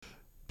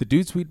The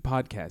Dude Sweet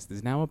podcast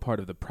is now a part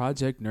of the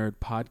Project Nerd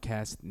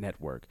Podcast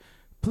Network.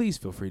 Please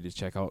feel free to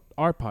check out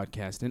our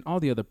podcast and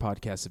all the other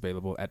podcasts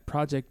available at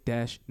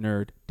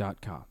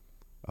project-nerd.com.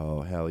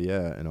 Oh, hell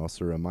yeah. And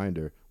also a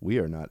reminder, we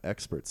are not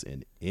experts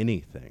in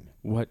anything.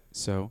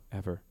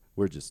 Whatsoever.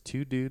 We're just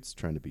two dudes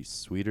trying to be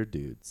sweeter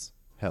dudes.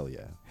 Hell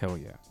yeah. Hell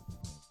yeah.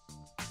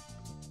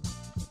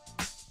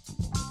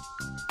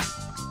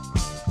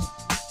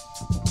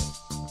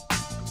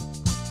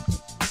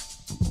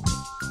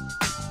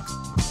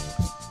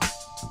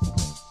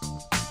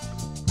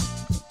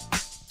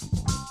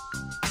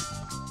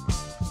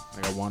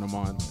 I want them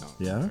on. No,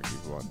 Yeah? I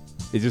keep them on.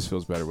 It just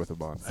feels better with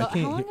them on. So how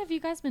long have you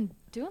guys been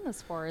doing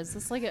this for? Is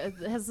this like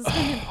has this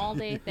been an all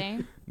day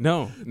thing?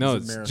 No, It's a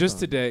it's just marathon.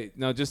 today.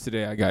 No, just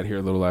today. I got here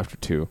a little after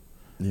 2.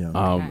 Yeah.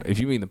 Okay. If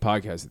you mean the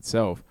podcast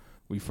itself,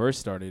 we first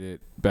started it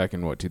back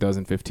in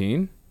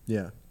 2015,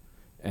 yeah.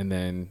 and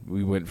then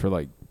we went for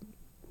like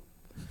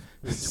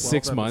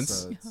 6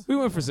 months. episodes. We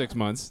went for 6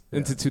 months Yeah.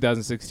 into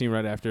 2016,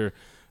 right after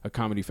a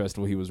comedy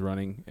festival he was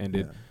running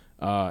ended,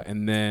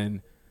 and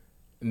then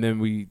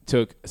we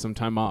took some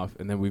time off,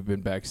 and then we've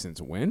been back since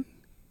when?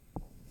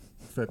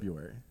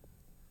 February.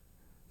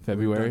 We've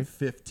February. done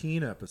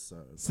 15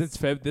 episodes. Since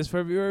this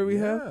February we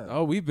have? Yeah.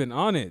 Oh, we've been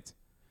on it.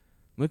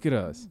 Look at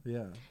us.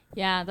 Yeah.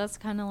 Yeah, that's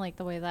kind of like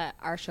the way that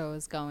our show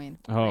is going.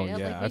 Oh, right? yeah,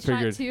 Like I we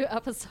figured- shot 2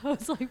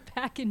 episodes like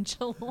back in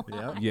July.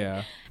 Yep.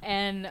 Yeah.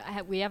 And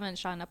we haven't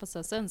shot an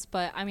episode since.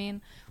 But I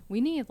mean, we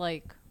need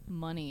like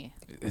money.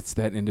 It's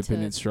that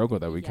independent struggle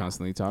that we yeah.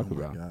 constantly talk Oh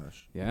my about.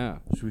 gosh. Yeah.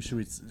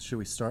 Should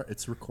we start?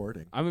 It's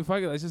recording. I mean,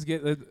 fuck it. Let's just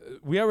get.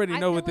 We already I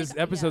know feel what this like-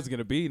 episode's yeah.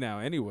 gonna be now,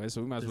 anyway.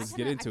 So we might as well I just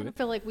get kinda- into I kinda it.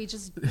 feel like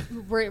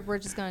we're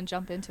just gonna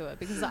jump into it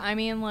because I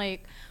mean,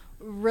 like,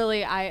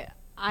 really, I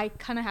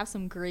kind of have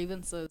some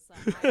grievances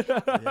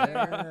that I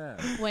have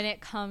Yeah. when it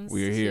comes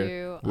We're here.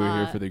 to We're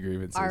here for the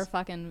grievances. our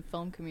fucking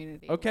film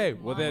community. Okay,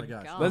 Like, well my then,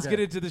 gosh. God. let's Okay. get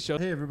into the show.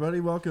 Hey everybody,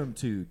 welcome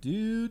to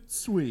Dude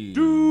Sweet.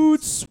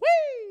 Dude, sweet.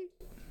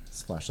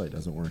 This flashlight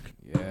doesn't work.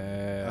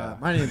 Yeah.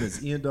 My name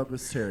is Ian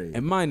Douglas Terry.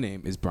 And my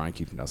name is Brian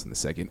Keith Nelson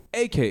II,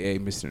 a.k.a.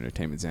 Mr.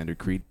 Entertainment Xander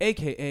Creed,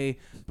 a.k.a.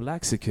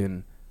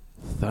 Blaxican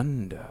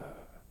Thunder.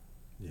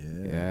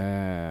 Yeah.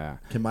 Yeah.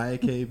 Can my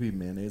AK be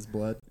mayonnaise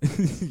blood?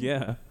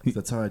 Yeah.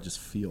 That's how I just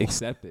feel.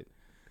 Accept it.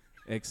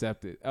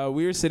 Accept it.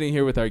 We are sitting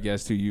here with our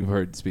guest who you've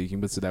heard speaking,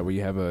 but so that way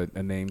you have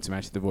a name to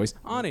match the voice.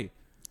 Ani.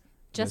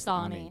 Just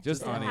Ani.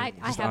 Just Ani. I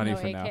Just have Ani no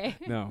for AK.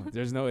 now. No,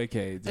 there's no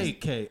AK. Just-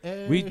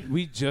 AKA.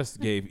 we just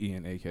gave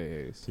Ian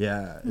AKAs.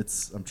 Yeah,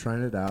 I'm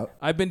trying it out.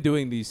 I've been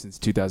doing these since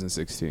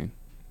 2016.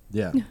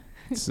 Yeah.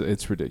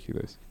 It's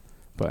ridiculous.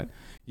 But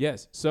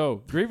yes,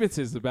 so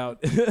grievances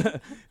about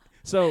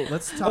so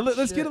Let's talk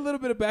let's shit. get a little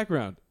bit of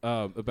background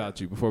about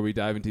you before we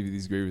dive into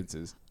these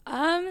grievances.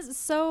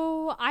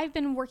 So I've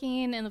been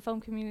working in the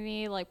film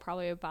community like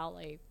probably about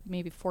like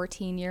maybe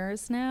 14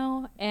 years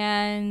now,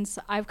 and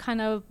I've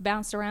kind of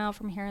bounced around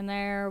from here and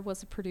there.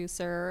 Was a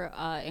producer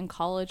in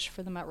college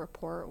for the Met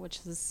Report, which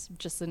is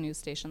just a news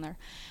station there,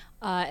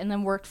 and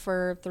then worked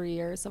for 3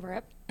 years over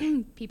at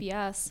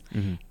PBS,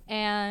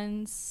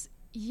 and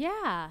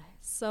yeah,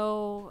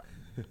 so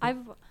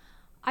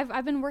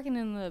I've been working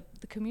in the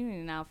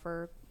community now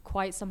for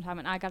quite some time,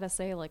 and I gotta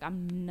say, like,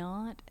 I'm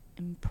not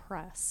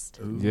impressed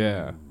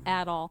Yeah.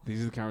 at all.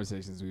 These are the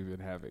conversations we've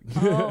been having.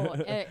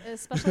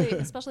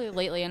 Especially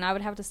lately, and I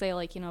would have to say,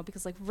 like, you know,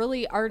 because like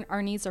really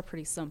our needs are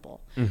pretty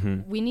simple.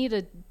 We need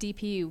a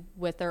DP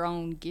with their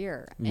own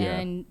gear, Yeah.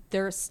 and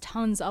there's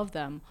tons of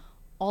them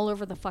all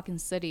over the fucking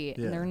city,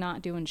 Yeah. and they're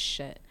not doing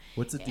shit.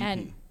 What's a DP?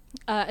 And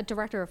a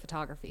director of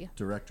photography.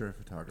 Director of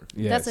photography.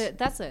 Yes.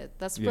 That's it.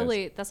 That's Yes.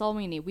 really that's all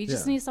we need. We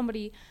just Yeah. need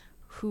somebody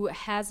who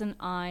has an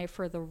eye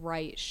for the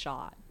right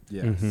shot.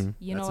 Yes.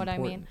 You know That's what I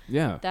important. mean?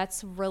 Yeah.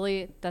 That's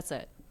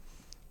it.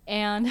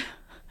 And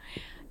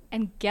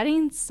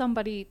getting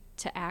somebody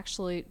to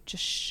actually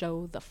just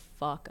show the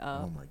fuck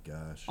up Oh my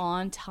gosh.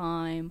 on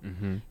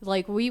time.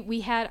 Like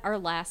we had our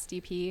last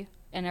DP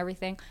and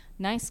everything.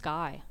 Nice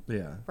guy,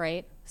 Yeah.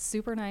 right?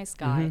 Super nice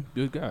guy.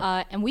 Good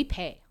guy. And we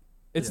pay.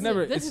 It's Yeah.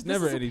 never This it's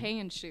never is a any pay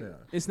and shoot. Yeah.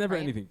 it's never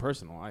right? anything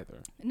personal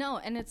either. No,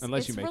 and it's Unless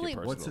it's you make it really,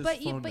 personal. What's his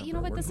but you phone but you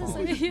know number? what this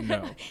We're is. calling.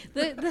 No.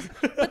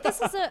 But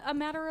this is a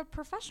matter of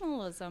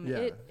professionalism.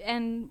 Yeah.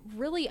 And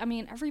really, I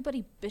mean,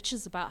 everybody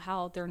bitches about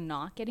how they're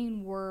not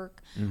getting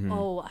work.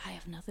 Oh, I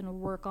have nothing to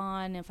work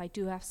on. If I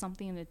do have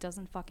something, it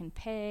doesn't fucking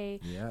pay.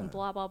 Yeah. And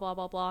blah blah blah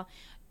blah blah.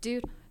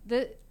 Dude,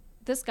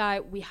 this guy,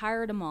 we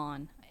hired him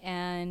on,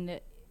 and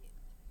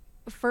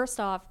first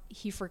off,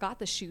 he forgot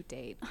the shoot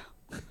date.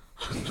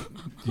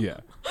 Yeah.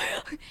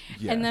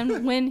 Yeah. And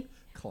then when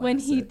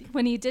Classic.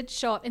 he did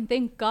show up, and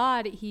thank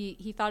God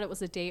he thought it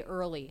was a day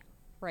early,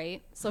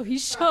 right? So he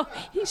showed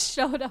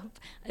up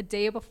a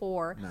day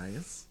before,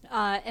 Nice.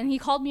 and he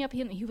called me up.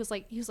 He was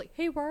like,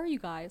 hey, where are you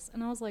guys?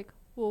 And I was like,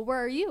 well, where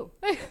are you?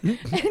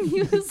 And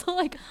he was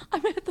like,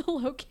 I'm at the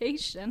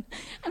location,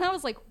 and I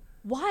was like,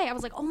 why? I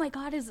was like, oh my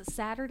God, is it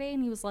Saturday?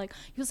 And he was like,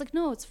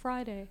 no, it's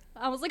Friday.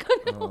 I was like, oh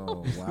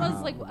no. Oh, I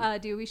was like, wow.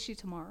 dude, we shoot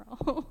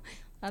tomorrow.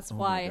 That's Oh my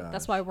why. gosh.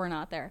 That's why we're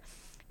not there.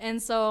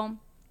 And so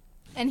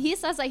And he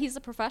says that he's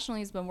a professional.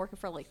 He's been working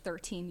for like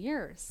 13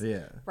 years.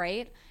 Yeah.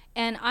 Right.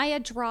 And I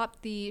had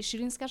dropped the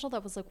shooting schedule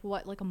that was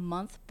like a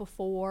month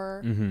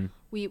before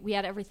we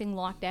had everything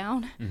locked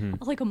down.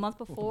 Like a month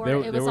before.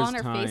 It was on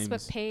our times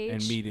Facebook page.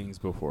 and meetings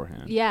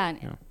beforehand. Yeah.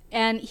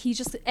 And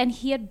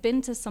he had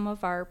been to some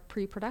of our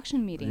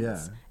pre-production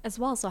meetings as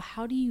well. So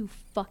how do you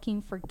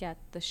fucking forget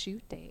the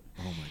shoot date?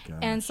 Oh my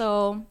god. And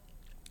so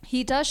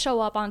he does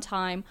show up on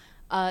time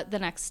the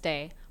next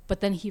day,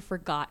 but then he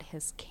forgot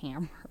his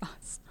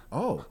cameras.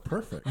 Oh,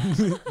 perfect.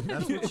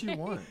 That's what you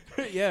want.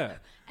 Yeah.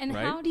 And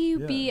right? how do you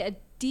be Yeah. a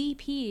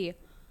DP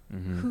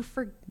who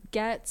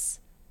forgets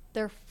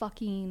their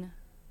fucking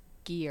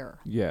gear?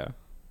 Yeah.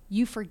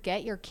 You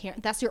forget your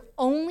camera. That's your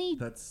only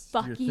That's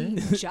your fucking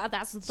thing. job.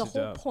 That's the your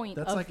whole job. point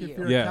That's of like you. if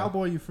you're Yeah. a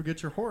cowboy, you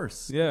forget your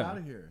horse. Yeah. Get out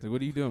of here. So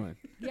what are you doing?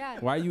 Yeah.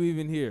 Why are you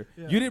even here?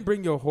 Yeah. You didn't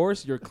bring your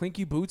horse, your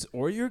clinky boots,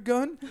 or your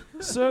gun?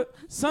 So,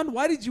 son,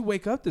 why did you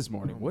wake up this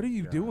morning? What are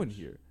you doing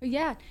here?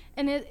 Yeah,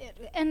 and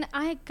and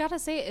I gotta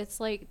say, it's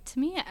like, to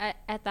me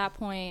at that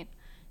point,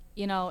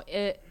 you know,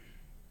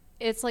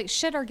 it's like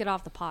shit or get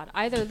off the pot.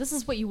 Either this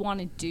is what you want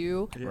to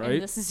do, Right.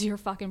 and this is your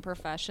fucking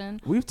profession.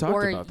 We've talked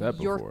or about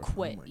that you're before.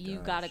 quit. Oh my You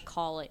gosh. gotta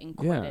call it and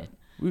quit Yeah. it.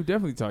 We've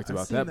definitely talked I've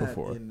about seen that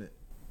before. in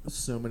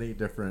so many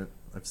different.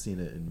 I've seen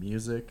it in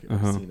music.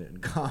 Uh-huh. I've seen it in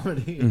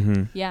comedy.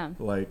 Mm-hmm. Yeah.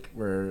 Like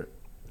where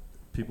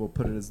people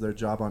put it as their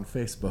job on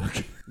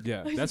Facebook.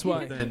 Yeah, that's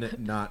why. Then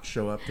not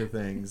show up to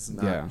things,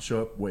 not Yeah.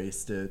 show up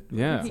wasted.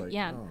 Yeah. It's like,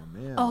 Yeah. oh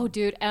man. Oh,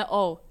 dude.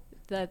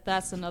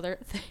 That's another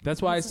thing.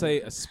 That's why I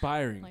say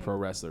aspiring Like- pro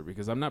wrestler,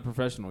 because I'm not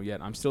professional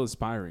yet. I'm still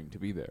aspiring to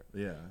be there.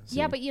 Yeah.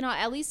 Yeah, but you know,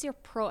 at least you're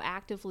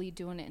proactively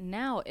doing it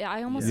now.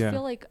 I almost Yeah.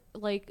 feel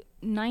like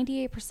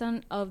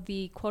 98% of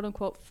the quote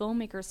unquote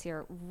filmmakers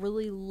here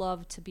really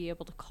love to be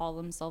able to call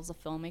themselves a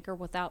filmmaker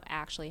without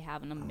actually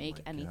having to Oh make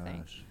my anything.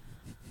 gosh.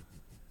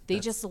 They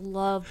just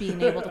love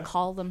being able to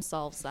call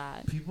themselves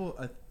that. People.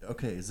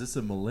 Okay, is this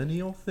a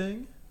millennial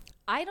thing?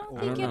 I don't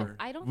I think don't it. know.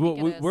 I don't Well,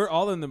 think it is. we're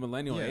all in the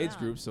millennial Yeah. age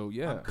group, so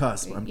yeah. I'm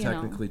cusp. I'm You know.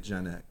 technically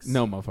Gen X.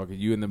 No, motherfucker,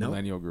 you in the Nope.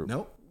 millennial group.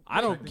 Nope.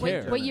 I don't Technically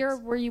care. Gen What X. year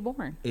were you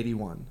born?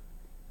 81.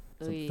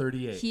 So I'm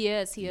 38. He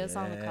is. He is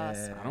on the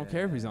cusp. Yeah. I don't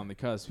care if he's on the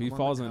cusp. He I'm on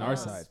falls the on our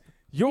cusp. side.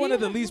 You're one of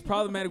the least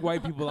problematic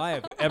white people I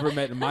have ever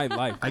met in my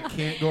life. I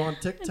can't go on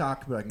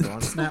TikTok, but I can go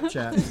on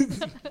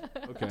Snapchat.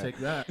 Okay. Take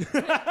that.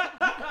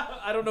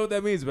 I don't know what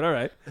that means, but all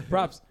right.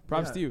 Props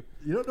Yeah. to you.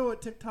 You don't know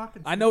what TikTok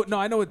and I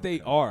know what they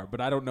are, but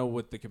I don't know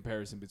what the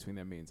comparison between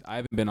them means. I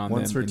haven't been on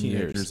One's them for in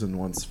teenagers years. and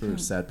one's for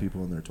sad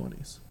people in their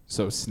 20s.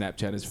 So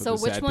Snapchat is for So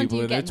the which sad one people do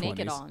you in their get 20s.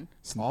 naked on?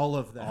 All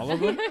of them. All of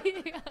them?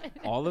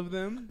 All of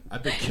them?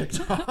 I've been kicked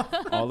off.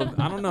 All of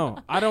I don't know.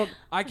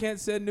 I can't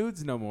send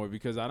nudes no more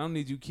because I don't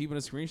need you keeping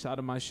a screenshot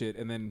of my shit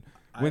and then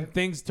when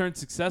things turn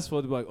successful,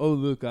 they're like, "Oh,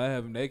 look, I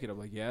have him naked." I'm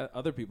like, "Yeah,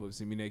 other people have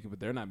seen me naked, but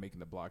they're not making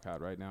the block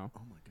out right now."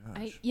 Oh my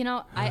gosh.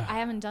 I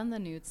haven't done the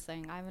nudes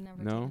thing. I haven't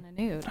ever No? taken a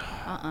nude.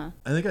 I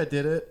think I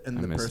did it, and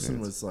I the miss person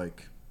nudes. was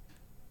like,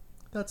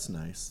 "That's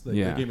nice." Like,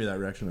 Yeah. They gave me that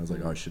reaction. I was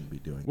like, "Oh, I shouldn't be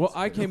doing." Well, this.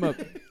 I came up.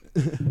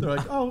 They're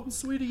like, "Oh,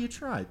 sweetie, you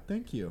tried.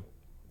 Thank you."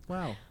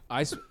 Wow.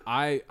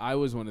 I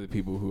was one of the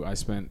people who I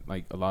spent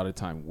like a lot of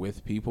time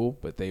with people,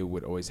 but they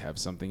would always have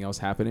something else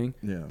happening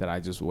Yeah. that I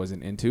just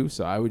wasn't into.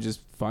 So I would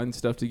just find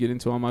stuff to get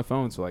into on my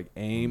phone. So like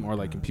AIM or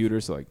like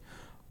computers. So like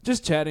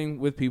just chatting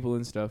with people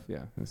and stuff.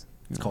 Yeah. It's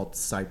called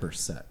cyber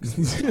sex.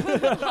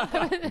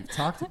 We've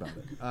talked about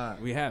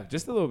it. We have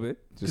just a little bit.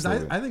 Because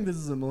I think this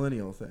is a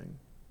millennial thing.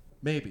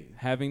 Maybe.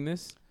 Having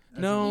this.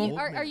 As No. an old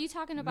Are man. you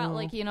talking about No.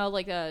 like, you know,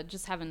 like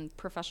just having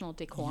professional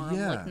decorum,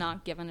 Yeah. like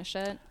not giving a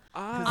shit?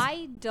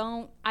 I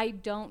don't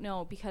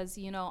know because,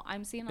 you know,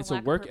 I'm seeing It's a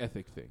lack work of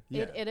ethic thing.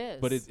 Yeah. It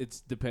is. But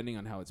it's depending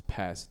on how it's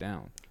passed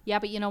down. Yeah,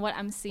 but you know what?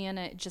 I'm seeing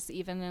it just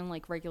even in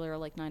like regular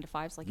like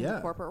 9-to-5s, like in Yeah.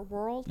 the corporate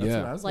world. That's Yeah.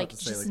 what I was Like about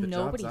to say. just Like the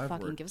nobody jobs I've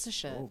fucking worked. gives a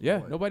shit. Oh, Yeah,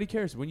 boy. nobody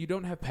cares. When you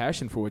don't have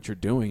passion for what you're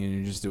doing and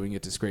you're just doing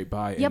it to scrape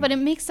by. Yeah, and- but it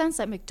makes sense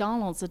at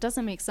McDonald's. It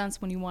doesn't make sense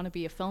when you want to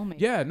be a filmmaker.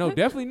 Yeah, no,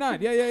 definitely not.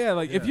 Yeah.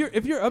 Like Yeah.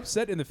 if you're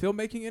upset in the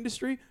filmmaking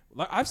industry,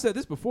 like I've said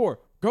this before,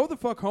 go the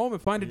fuck home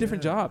and find a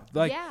different Yeah. job.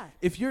 Like Yeah.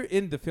 if you're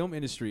in the film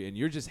industry and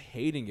you're just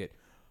hating it,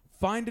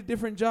 find a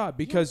different job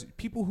because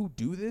people who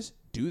do this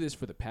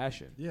for the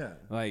passion. Yeah.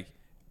 Like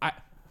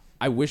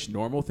I wish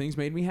normal things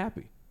made me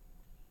happy.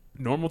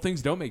 Normal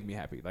things don't make me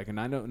happy. Like a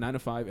 9 to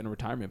 5 and a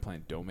retirement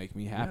plan don't make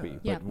me happy. Yeah.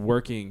 Yeah. But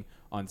working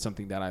on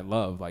something that I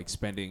love, like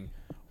spending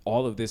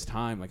all of this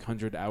time, like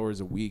 100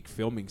 hours a week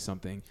filming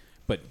something,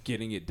 but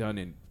getting it done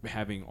and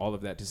having all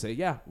of that to say,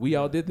 yeah, we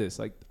all did this.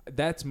 Like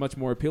that's much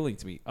more appealing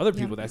to me. Other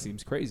people, that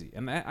seems crazy.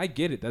 And I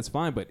get it. That's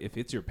fine. But if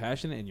it's your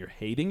passion and you're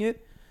hating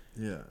it,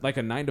 Yeah. like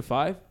a 9 to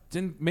 5,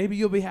 then maybe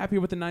you'll be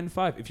happier with the 9 to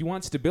 5. If you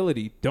want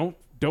stability, don't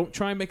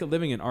try and make a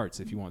living in arts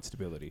if you want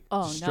stability.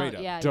 Oh, Straight no.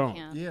 up. Yeah, you don't.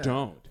 can't. Yeah.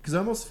 Don't. Because I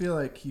almost feel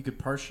like you could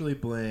partially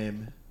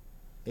blame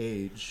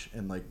age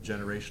and like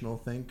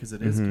generational thing because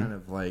it is kind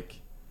of like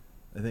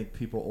I think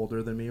people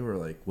older than me were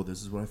like, well,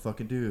 this is what I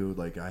fucking do.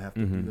 Like I have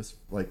to do this.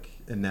 Like,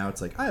 and now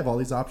it's like I have all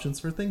these options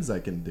for things I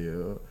can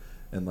do,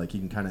 and like you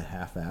can kind of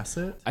half-ass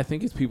it. I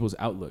think it's people's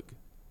outlook.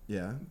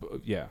 Yeah.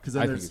 Yeah, Because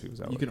I then think it's people's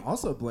you outlet. can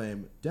also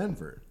blame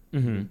Denver.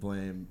 Mm-hmm. You can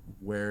blame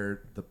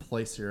where the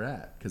place you're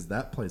at, because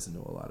that plays into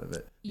a lot of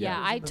it. Yeah,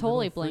 It's I in the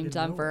totally middle of blame friggin'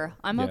 Denver. nowhere.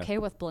 I'm Yeah. okay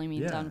with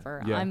blaming Yeah.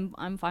 Denver. Yeah.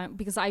 I'm fine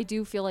because I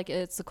do feel like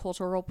it's a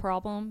cultural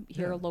problem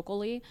here Yeah.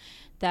 locally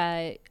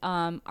that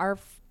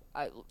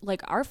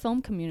our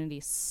film community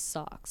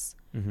sucks.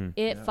 Mm-hmm.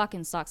 It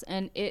fucking sucks,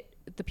 and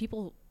the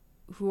people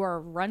who are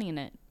running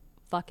it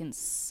fucking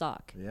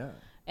suck. Yeah.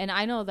 And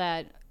I know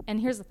that. And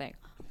here's the thing.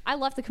 I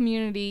left the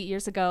community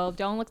years ago.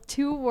 Don't look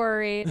too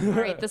worried. All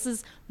right, this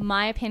is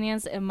my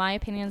opinions, and my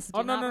opinions do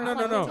Oh no not no no no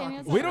reflect the no!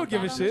 opinions We of don't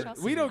give a that on the shit.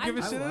 show. We don't give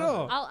a I shit at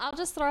love all. it. I'll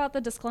just throw out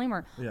the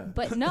disclaimer. Yeah.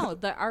 But no,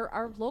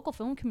 our local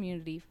film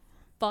community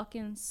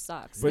fucking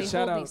sucks. But they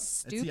shout hold out- these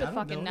See, I stupid don't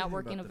know fucking anything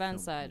networking about the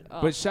events film that. community.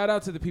 Oh. But shout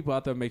out to the people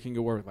out there making it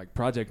work, like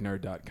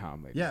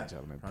ProjectNerd.com, ladies Yeah. and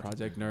gentlemen.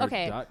 Project ProjectNerd.com.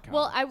 Okay.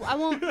 Well,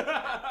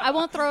 I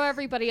won't throw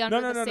everybody under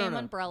no, the no, same no.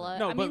 umbrella.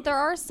 No, I mean, but- there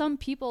are some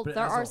people. But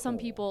There as are a some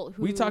whole, people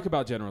who we talk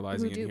about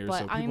generalizing who do, in here, but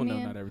so I people know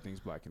mean- not everything's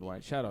black and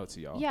white. Shout out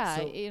to y'all. Yeah,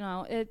 So- you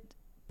know it.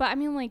 But I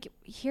mean, like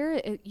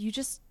here, you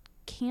just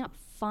can't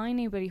find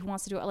anybody who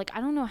wants to do it. Like I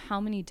don't know how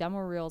many demo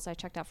reels I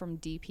checked out from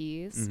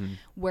DPs Mm-hmm.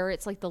 where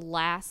it's like the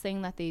last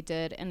thing that they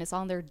did, and it's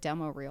on their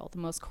demo reel. The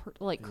most current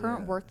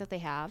Yeah. work that they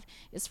have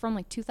is from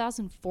like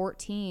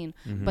 2014,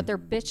 Mm-hmm. but they're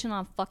bitching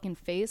on fucking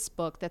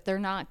Facebook that they're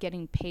not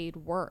getting paid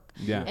work.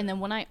 Yeah. And then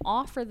when I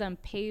offer them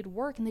paid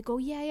work, and they go,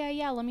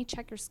 yeah, let me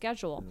check your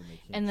schedule,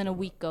 and then a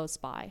week goes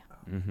by.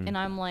 Mm-hmm. And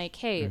I'm like,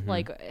 hey,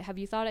 like, have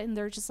you thought it? And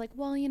they're just like,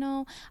 well, you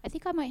know, I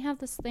think I might have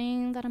this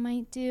thing that I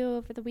might do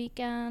over the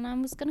weekend. I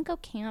was gonna go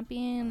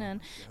camping and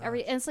and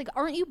it's like,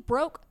 aren't you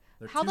broke?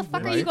 They're How the too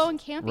fuck are rich. you going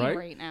camping Right?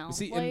 right now?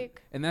 See,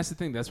 like, and that's the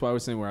thing. That's why I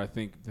was saying where I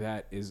think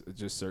that is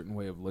just a certain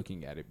way of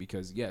looking at it.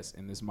 Because yes,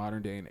 in this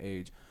modern day and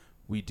age,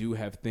 we do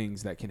have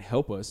things that can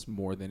help us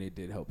more than it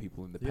did help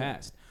people in the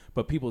past.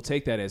 But people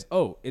take that as,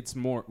 oh, it's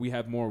more. We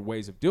have more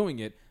ways of doing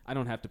it. I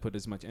don't have to put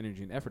as much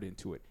energy and effort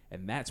into it,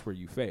 and that's where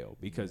you fail.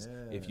 Because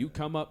if you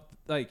come up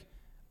like,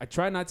 I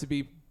try not to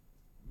be.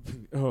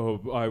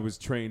 Oh, I was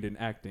trained in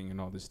acting and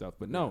all this stuff.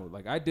 But no,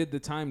 like I did the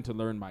time to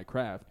learn my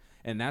craft.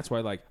 And that's why,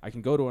 like, I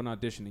can go to an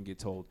audition and get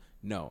told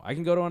no. I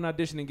can go to an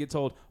audition and get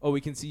told, oh, we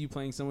can see you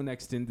playing someone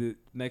next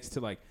to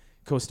like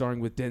co-starring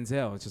with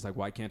Denzel. It's just like,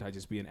 why can't I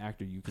just be an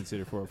actor you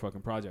consider for a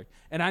fucking project?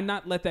 And I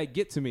not let that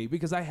get to me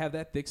because I have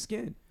that thick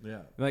skin. Yeah.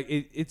 Like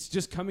it's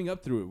just coming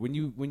up through it. When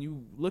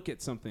you look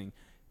at something,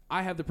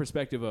 I have the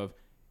perspective of,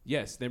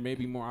 yes, there may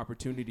be more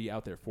opportunity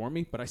out there for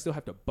me, but I still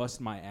have to bust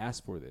my ass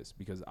for this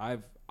because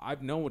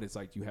I've known what it's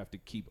like. You have to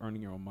keep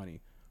earning your own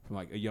money from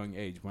like a young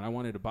age. When I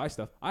wanted to buy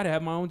stuff, I'd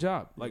have my own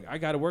job. Like I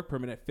got a work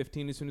permit at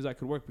 15 as soon as I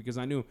could work because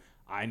I knew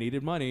I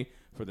needed money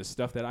for the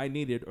stuff that I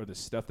needed or the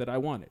stuff that I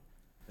wanted.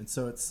 And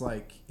so it's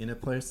like in a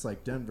place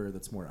like Denver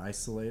that's more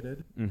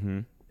isolated, Mm-hmm.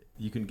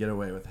 you can get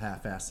away with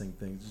half-assing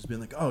things, just being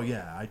like, "Oh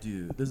yeah, I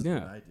do. This is Yeah.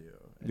 what I do."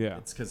 And Yeah.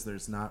 it's because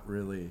there's not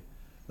really,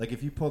 like,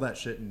 if you pull that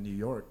shit in New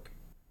York,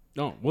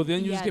 No, well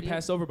then you Yeah, just get dude.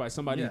 passed over by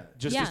somebody Yeah.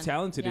 just Yeah. as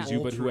talented as Yeah.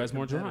 you, but who has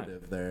more drive.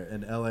 ultra-competitive there,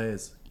 and LA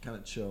is kind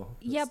of chill.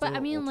 yeah, but I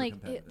mean, like,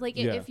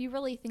 Yeah. if you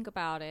really think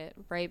about it,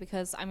 right?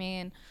 Because I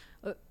mean,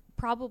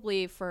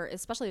 probably for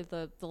especially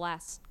the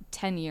last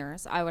 10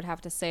 years, I would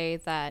have to say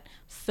that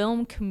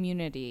film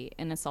community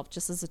in itself,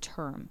 just as a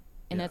term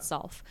in Yeah.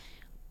 itself,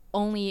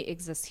 only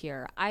exists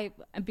here.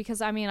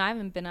 Because I mean, I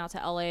haven't been out to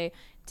LA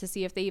to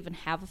see if they even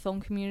have a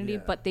film community,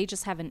 Yeah. but they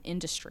just have an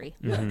industry.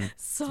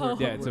 So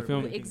Mm-hmm. Yeah, it's a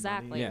film-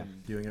 exactly. Yeah.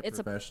 Doing it It's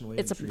a professionally.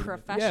 it's a and treating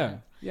it-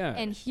 profession. Yeah.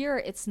 And here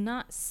it's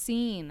not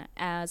seen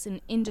as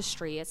an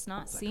industry. It's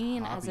not It's like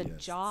seen as a hobbyists.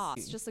 job.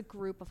 It's just a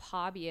group of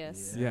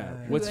hobbyists Yeah.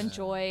 who What's-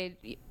 enjoy,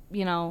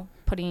 you know,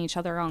 putting each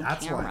other on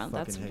That's why I camera. fucking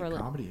That's hate really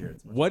comedy here.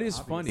 It's a bunch What of is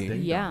hobbyists, funny-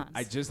 ding-dongs. Yeah.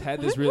 I just had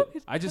this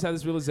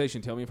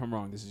realization. Tell me if I'm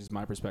wrong. This is just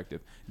my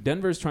perspective.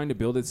 Denver's trying to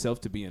build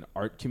itself to be an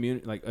art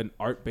community, like an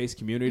art-based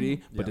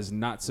community, but Yeah. does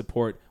not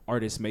support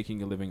artists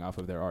making a living off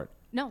of their art.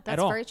 No, At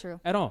that's all. very true.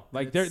 At all.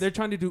 Like It's- they're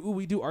trying to do,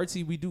 we do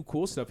artsy, we do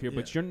cool stuff here,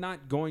 but Yeah. you're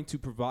not going to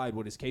provide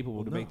what is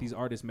capable to make no. these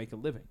artists make a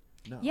living.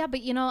 No. Yeah,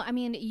 but you know, I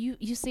mean, you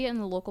see it in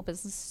the local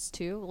businesses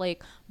too.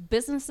 Like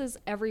businesses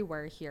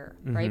everywhere here,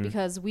 right?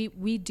 Because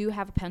we do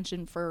have a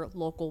penchant for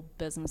local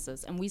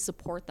businesses and we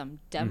support them.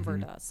 Denver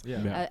does,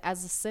 Yeah. Yeah.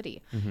 as a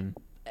city.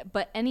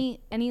 But any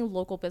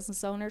local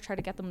business owner, try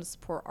to get them to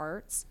support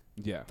arts.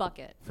 Yeah. Fuck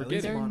it.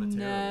 Forget They're it. monetarily.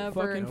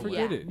 never, Fucking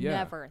forget it, yeah.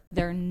 never.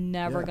 They're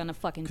never Yeah. gonna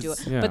fucking do it.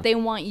 'Cause- Yeah. But they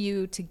want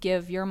you to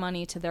give your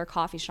money to their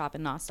coffee shop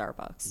and not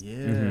Starbucks.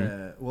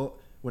 Yeah. Well,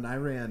 when I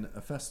ran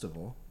a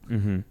festival,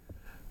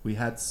 we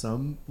had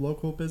some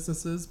local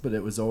businesses, but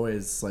it was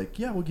always like,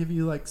 yeah, we'll give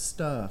you like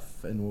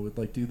stuff and we'll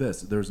like do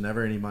this. There was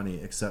never any money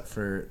except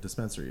for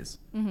dispensaries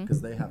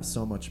because they have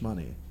so much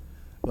money.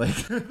 Like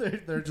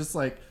they're just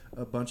like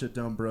a bunch of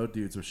dumb bro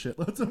dudes with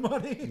shitloads of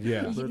money.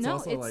 Yeah. So it's No,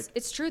 also it's like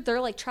it's true. They're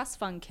like trust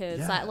fund kids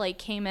Yeah. that like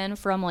came in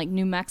from like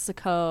New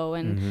Mexico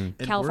and And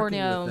California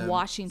working with and them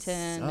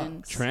Washington and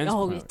sucks.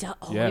 Transplant.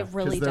 Yeah. it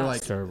really 'cause they're does.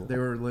 like Terrible. they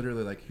were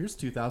literally like, here's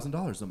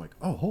 $2,000. I'm like,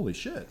 oh holy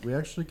shit, we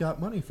actually got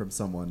money from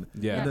someone.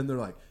 Yeah. And then they're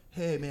like,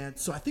 hey man,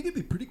 so I think it'd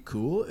be pretty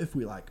cool if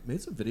we like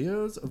made some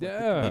videos of like,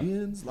 Yeah. the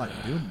comedians like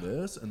doing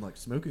this and like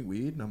smoking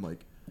weed, and I'm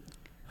like,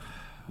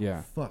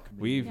 Yeah. fuck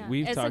me.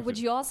 We've It's talked. like, would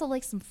you also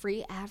like some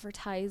free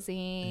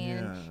advertising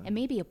Yeah. and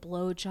maybe a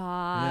blowjob?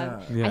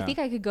 Yeah. Yeah. I think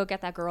I could go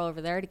get that girl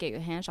over there to get you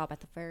a hand job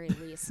at the very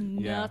least.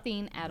 Yeah.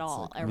 Nothing at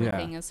all. like-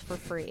 Everything Yeah. is for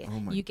free. Oh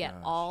my You get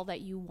gosh. all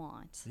that you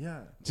want.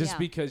 Yeah. just Yeah.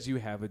 because you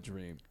have a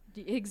dream.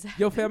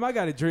 Exactly. Yo, fam, I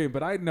got a dream,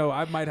 but I know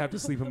I might have to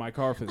sleep in my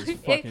car for this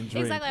fucking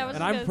dream. Exactly, I was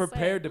and just I'm gonna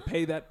prepared say. to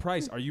pay that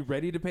price. Are you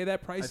ready to pay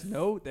that price?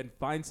 No? Then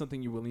find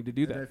something you're willing to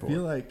do And I that for.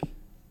 feel like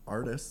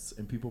artists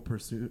and people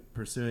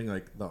pursuing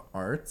like the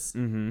arts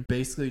Mm-hmm.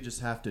 basically just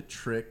have to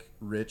trick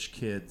rich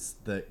kids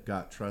that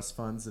got trust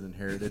funds and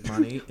inherited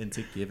money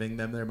into giving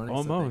them their money so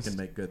Almost. they can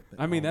make good things.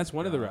 I mean, Oh that's my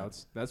one of the God.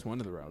 routes. That's one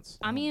of the routes.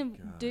 I mean,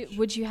 gosh.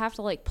 would you have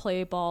to like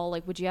play ball?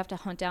 Like, would you have to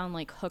hunt down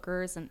like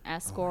hookers and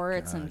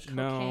escorts and gosh.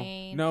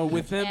 cocaine? No,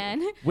 with them,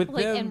 and with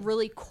like them, and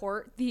really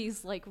court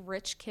these like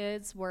rich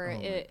kids where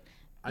it,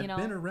 you I've know,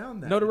 been around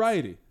that.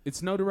 notoriety.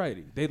 It's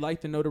notoriety. They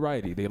like the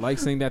notoriety. They like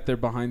saying that they're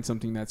behind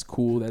something that's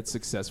cool, that's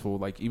successful.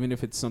 Like even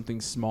if it's something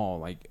small,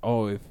 like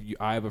I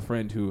have a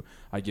friend who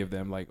I give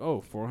them like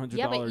 $400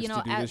 Yeah, but, you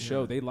know, to do this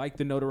show. They like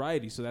the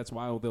notoriety, so that's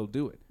why they'll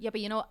do it. Yeah,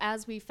 but you know,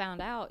 as we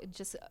found out, it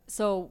just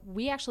so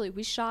we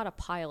shot a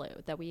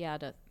pilot that we had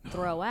to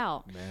throw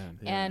out, Man.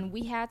 and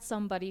we had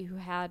somebody who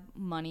had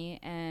money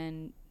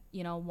and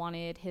you know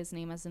wanted his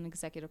name as an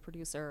executive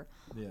producer,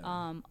 Yeah.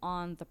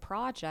 on the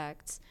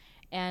project,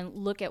 and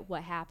look at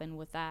what happened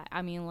with that.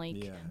 I mean,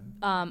 like,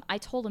 Yeah. I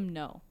told him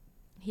no.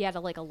 He had a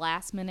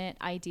last minute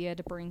idea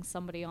to bring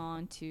somebody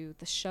on to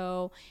the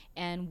show,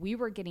 and we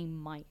were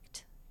getting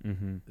mic'd.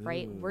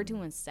 Right, we're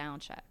doing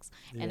sound checks,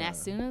 and as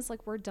Yeah. soon as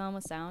we're done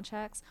with sound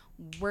checks,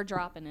 we're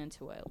dropping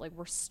into it. Like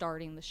we're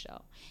starting the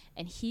show,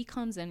 and he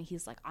comes in.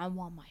 He's like, "I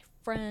want my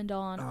friend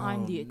on.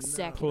 I'm the no.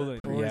 executive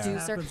Pulling- yeah.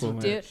 producer, Happens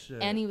with dude." that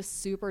shit. And he was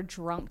super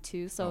drunk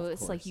too, so Of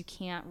it's like course. you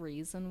can't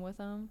reason with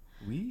him.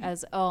 We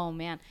As oh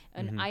man,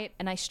 and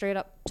I straight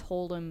up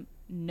told him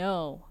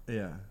no,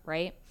 yeah.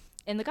 right?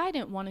 And the guy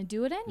didn't want to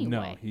do it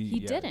anyway. he-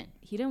 yeah. didn't.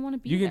 He didn't want to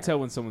be. You can there. tell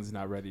when someone's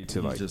not ready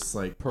to He's like just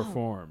like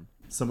perform.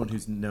 someone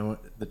who's no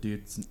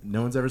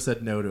one's ever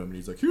said no to him, and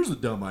he's like, "Here's a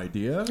dumb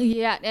idea."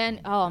 Yeah, and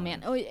oh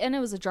man, and it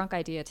was a drunk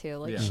idea too.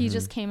 Like Yeah. he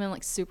just came in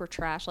like super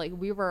trash. Like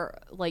we were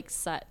like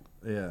set.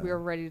 Yeah. We were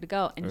ready to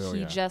go, and Oh,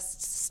 he yeah.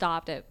 just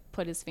stopped it,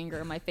 put his finger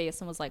in my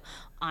face, and was like,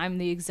 "I'm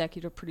the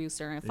executive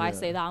producer, and if I Yeah.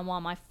 say that I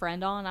want my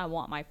friend on, I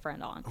want my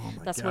friend on." Oh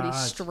my That's what he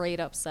gosh. straight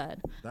up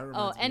said. That Oh,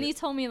 reminds and me- he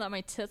told me that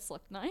my tits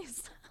looked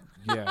nice.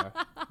 Yeah.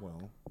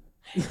 Well,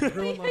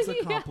 everyone loves a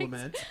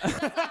compliment,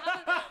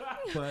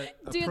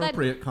 but Dude,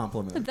 appropriate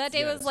compliment. That day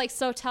Yes. was like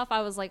so tough.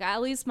 I was like,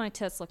 at least my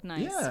tits look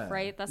nice, Yeah.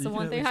 right? That's You the can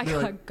one at thing least I be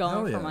got like, going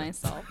 "Hell for yeah."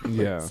 myself.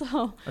 Yeah.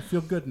 So, I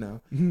feel good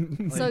now.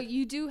 so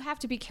you do have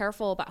to be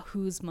careful about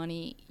whose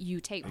money you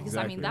take because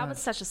I mean Exactly. that was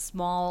such a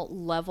small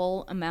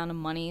level amount of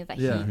money that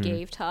Yeah. he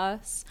gave to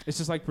us. It's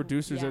just like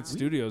producers Yeah. at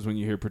studios when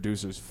you hear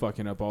producers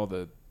fucking up all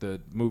the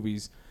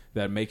movies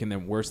that are making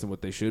them worse than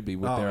what they should be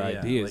with Oh, their yeah,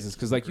 ideas. like It's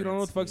because like you don't know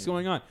what the fuck's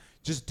going on.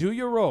 Just do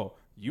your role.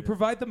 You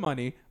provide the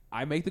money.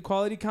 I make the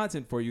quality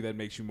content for you that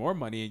makes you more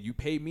money, and you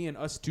pay me and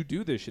us to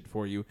do this shit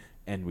for you,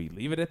 and we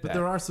leave it at But that.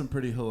 there are some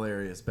pretty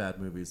hilarious bad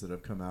movies that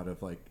have come out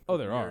of like Oh,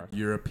 there are.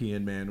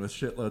 European man with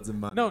shitloads of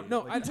money. No,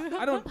 Like,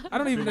 I don't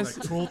even like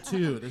necessarily. Troll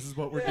 2. This is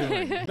what we're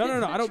doing.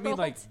 No. I don't mean Troll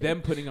like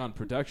them putting on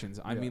productions.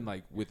 I Yeah. mean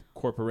like with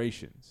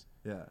corporations.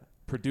 Yeah.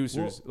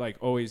 Producers like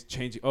always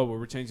changing. Oh, well,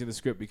 we're changing the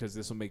script because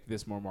this will make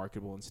this more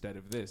marketable instead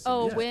of this.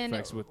 Oh, And it when-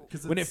 fucks with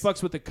 'Cause when it it's-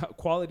 fucks with the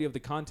quality of the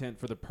content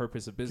for the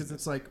purpose of Because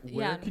business. it's like,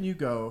 where Yeah. can you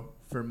go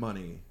for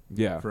money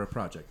Yeah. for a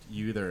project?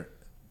 You either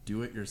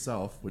do it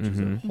yourself, which is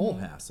a whole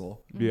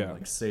hassle. Yeah.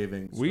 Like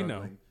saving, We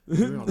know.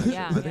 struggling, doing all that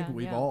Yeah, shit. I think yeah,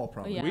 we've yeah. all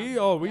probably. Yeah. we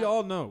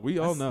all know. We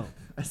all know.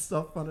 I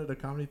self-funded a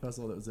comedy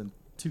festival that was in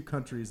 2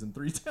 countries and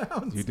 3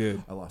 towns. You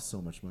did. I lost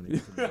so much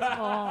money.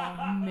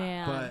 Oh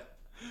man. But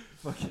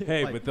fucking,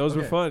 Hey, like, but those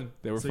were okay, fun.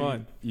 They were so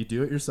fun. You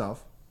do it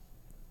yourself.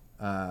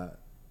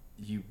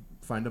 You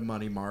find a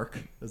money mark,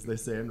 as they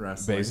say in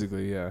wrestling.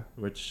 Basically, yeah.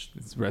 Which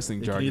It's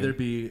wrestling it jargon. can either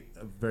be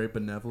a very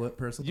benevolent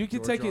person. You like can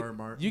George take it. R. R.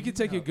 Martin. You can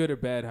take Yeah. it good or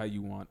bad how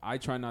you want. I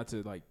try not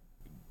to like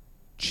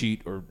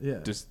cheat or Yeah.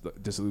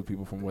 dissalute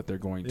people from what they're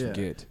going to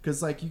get.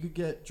 Because like you could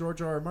get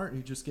George R. R. Martin,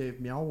 who just gave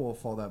Meow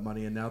Wolf all that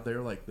money, and now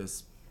they're like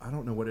this. I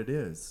don't know what it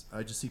is.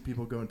 I just see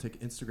people go and take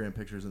Instagram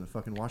pictures in a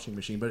fucking washing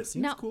machine, but it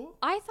seems now, cool.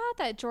 I thought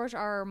that George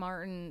R. R.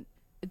 Martin,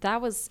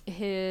 that was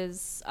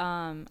his.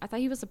 I thought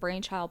he was the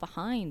brainchild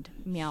behind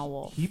Meow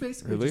Wolf. He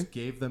basically Really? just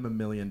gave them $1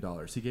 million.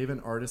 He gave an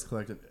artist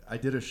collective. I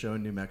did a show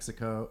in New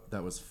Mexico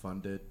that was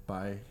funded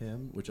by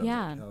him, which I was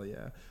Yeah. like, hell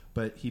yeah.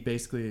 But he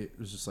basically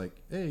was just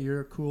like, hey, you're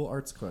a cool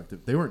arts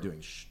collective. They weren't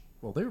doing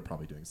well, they were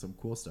probably doing some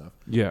cool stuff.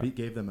 Yeah. But he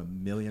gave them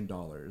 $1 million,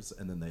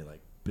 and then they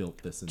like built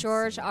this.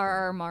 George insane R.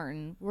 R. thing.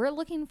 Martin. We're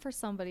looking for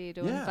somebody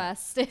to Yeah.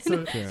 invest in.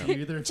 So you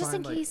either Just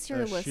find in case like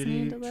you're a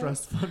listening shitty to this.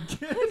 trust fund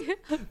kid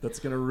that's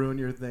gonna ruin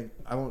your thing.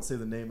 I won't say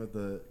the name of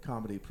the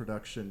comedy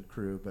production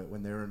crew, but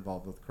when they were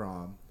involved with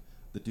Crom,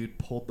 the dude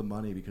pulled the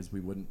money because we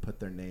wouldn't put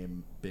their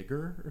name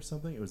bigger or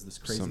something. It was this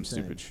crazy Some thing.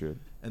 stupid shit.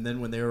 And then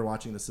when they were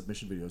watching the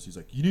submission videos, he's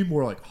like, "You need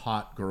more like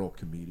hot girl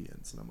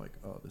comedians." And I'm like,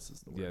 "Oh, this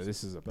is the worst." Yeah,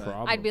 this is a But-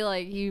 problem. I'd be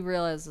like, you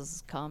realize this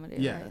is comedy,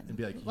 Yeah, right? and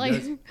be like, you Like-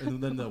 guys,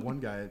 and then the one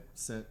guy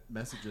sent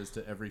messages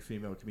to every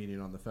female comedian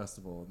on the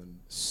festival, and then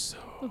so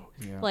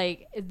yeah.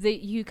 Like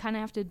you kind of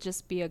have to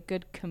just be a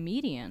good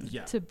comedian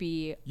Yeah. to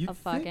be a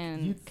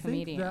fucking you'd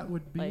comedian. Think that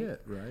would be Like-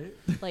 it, right?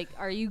 Like,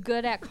 are you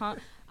good at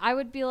I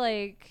would be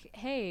like,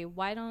 hey,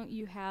 why don't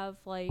you have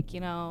like,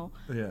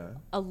 Yeah.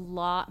 a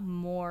lot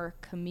more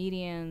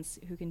comedians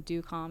who can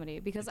do comedy?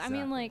 Because I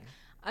mean, like,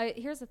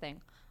 here's the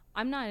thing.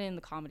 I'm not in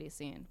the comedy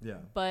scene. Yeah.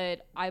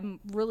 But I'm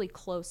really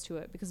close to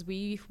it because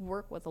we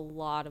work with a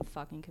lot of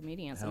fucking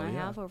comedians, Hell and I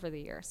yeah. have over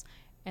the years.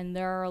 And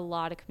there are a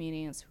lot of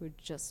comedians who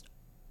just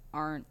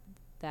aren't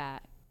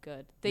that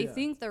good. They Yeah.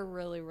 think they're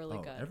really, really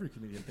Oh, good. every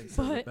comedian thinks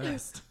they're the But-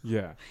 best.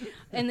 Yeah.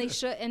 And they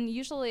should, and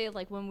usually,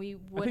 like, when we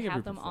would think every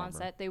have them on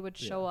performer. set, they would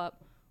show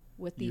up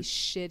with these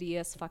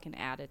shittiest fucking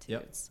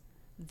attitudes.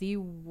 The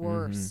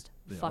worst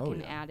Yeah, oh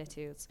fucking yeah.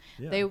 attitudes.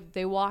 Yeah.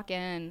 They walk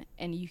in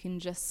and you can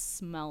just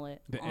smell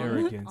it The on,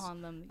 arrogance.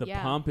 on them. The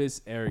yeah.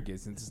 pompous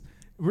arrogance. And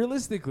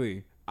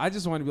realistically, I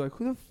just want to be like,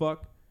 who the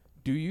fuck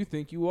do you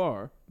think you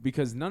are?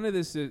 Because none of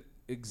this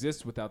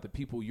exists without the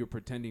people you're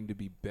pretending to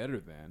be better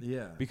than.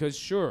 Yeah. Because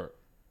sure,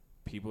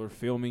 people are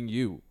filming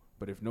you.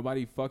 But if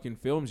nobody fucking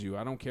films you,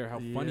 I don't care how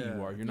funny you Yeah.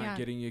 are. You're Yeah. not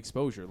getting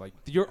exposure. Like,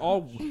 you're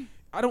all...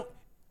 I don't...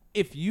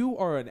 If you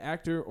are an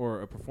actor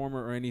or a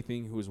performer or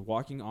anything who is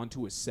walking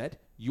onto a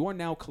set, you are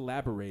now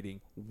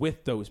collaborating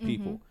with those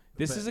people.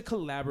 This But- is a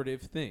collaborative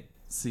thing.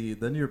 See,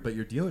 then you're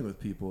dealing with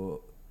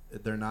people.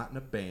 They're not in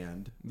a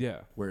band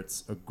Yeah. where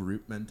it's a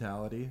group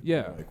mentality.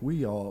 Yeah. Like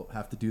we all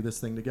have to do this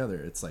thing together.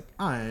 It's like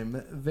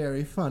I'm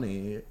very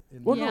funny.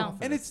 In Well, the Yeah. no,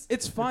 and office.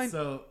 it's fine.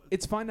 So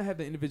It's fine to have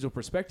the individual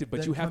perspective,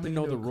 but then you have to coming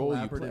know into the a role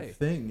you collaborative play.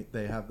 Thing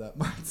they have that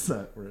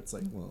mindset where it's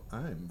like, well,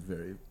 I'm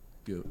very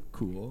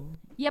cool.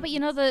 Yeah,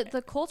 but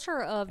the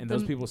culture of And the,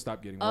 those people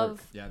stop getting work.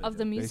 of Yeah, they of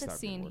the do. They music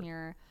stop getting scene work.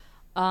 here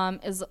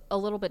is a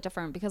little bit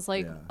different because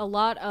like Yeah. a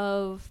lot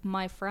of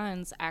my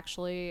friends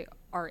actually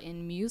are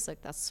in music.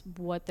 That's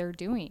what they're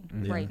doing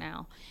Mm-hmm. right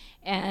now,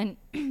 and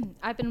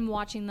I've been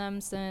watching them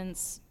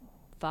since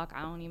I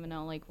don't even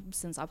know, like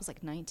since I was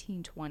like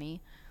 19,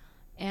 20.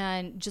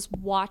 And just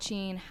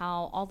watching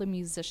how all the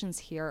musicians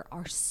here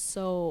are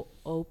so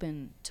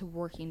open to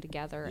working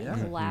together Yeah.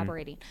 and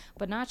collaborating,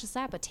 but not just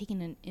that, but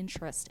taking an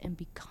interest in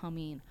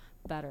becoming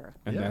better.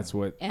 And Yeah. that's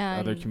what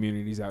And- other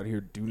communities out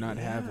here do not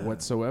have Yeah.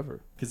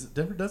 whatsoever. Because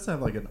Denver does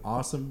have like an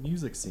awesome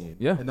music scene.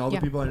 Yeah. And all Yeah.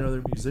 the people I know that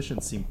are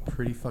musicians seem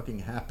pretty fucking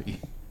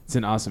happy. It's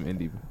an awesome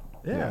indie.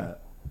 Yeah.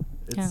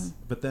 It's Yeah.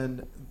 But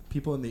then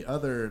people in the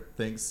other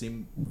things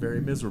seem very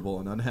miserable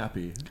and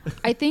unhappy.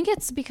 I think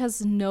it's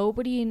because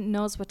nobody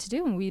knows what to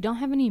do, and we don't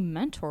have any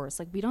mentors.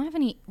 Like, we don't have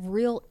any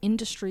real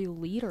industry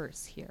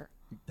leaders here.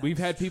 We've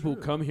had That's people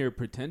true. come here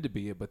pretend to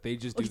be it, but they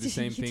just do Oh, the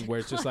same you thing did. where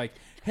it's just like,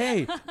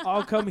 hey,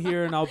 I'll come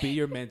here and I'll be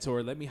your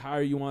mentor. Let me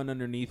hire you on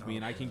underneath me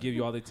and I can give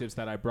you all the tips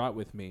that I brought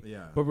with me.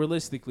 Yeah. But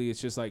realistically, it's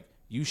just like,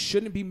 you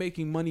shouldn't be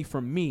making money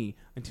from me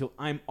until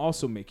I'm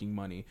also making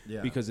money.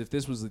 Yeah. Because if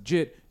this was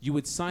legit, you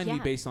would sign me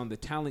Yeah. based on the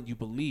talent you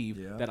believe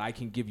Yeah. that I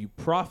can give you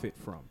profit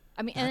from.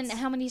 I mean, and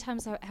how many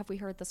times have we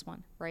heard this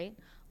one, right?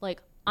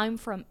 Like, I'm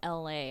from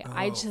LA.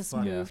 I Oh, just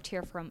fuck. moved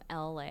here from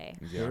LA.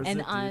 There was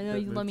And a dude I that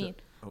moved let me to-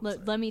 oh, sorry.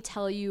 let me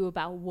tell you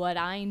about what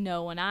I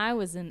know when I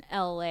was in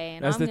LA,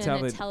 and That's I'm the gonna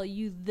talent. tell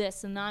you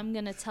this, and I'm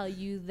gonna tell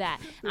you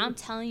that. And I'm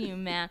telling you,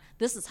 man,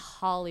 this is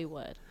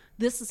Hollywood.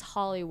 This is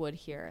Hollywood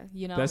here.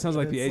 You know. That sounds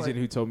like the It's agent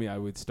like- who told me I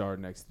would star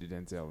next to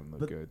Denzel and look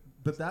But, good.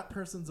 but that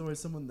person's always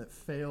someone that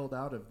failed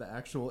out of the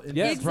actual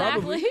Yeah, industry.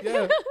 probably. Exactly.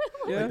 Yeah. Like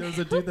Yeah. there was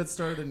a dude that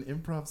started an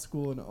improv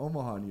school in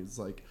Omaha, and he was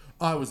like,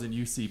 "Oh, I was in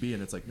UCB,"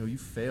 and it's like, "No, you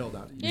failed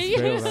out of UCB." Yeah,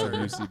 Failed out of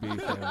UCB.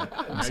 Failed. Now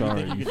I'm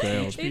sorry, you think you you can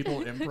failed. teach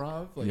people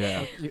improv? Like, Yeah.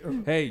 fuck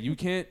you. Hey, you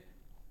can't.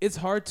 It's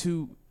hard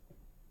to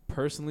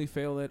personally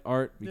fail at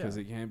art because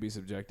Yeah. it can be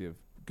subjective.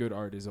 Good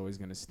art is always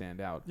going to stand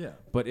out. Yeah.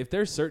 But if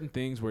there's certain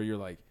things where you're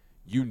like,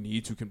 you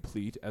need to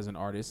complete as an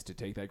artist to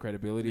take that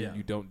credibility, Yeah. and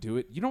you don't do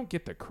it, you don't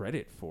get the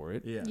credit for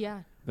it. Yeah.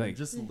 Yeah. Like, And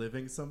just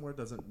living somewhere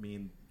doesn't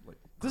mean like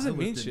Doesn't I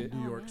mean lived in shit.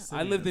 New Oh, York yeah. City,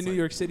 I lived and in it's New like-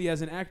 York City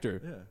as an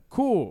actor. Yeah.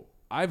 Cool.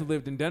 I've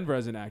lived in Denver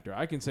as an actor.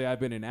 I can say I've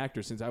been an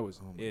actor since I was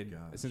Oh my gosh.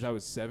 since I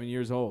was 7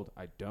 years old.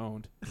 I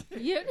don't.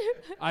 Yeah.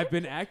 I've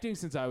been acting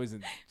since I was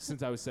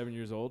 7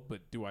 years old.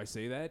 But do I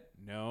say that?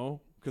 No.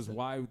 Because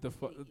why the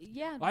fuck?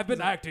 Yeah. I've been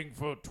acting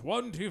for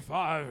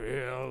 25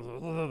 years.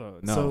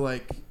 No. So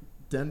like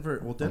Denver,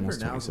 well, Denver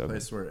Almost now is a 27.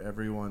 place where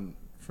everyone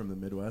from the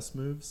Midwest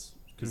moves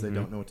because Mhm. they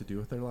don't know what to do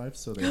with their lives,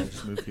 so they all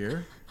just move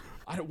here.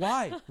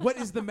 Why? What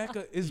is the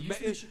Mecca? It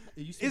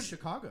used to be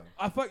Chicago.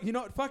 You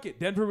know what? Fuck it.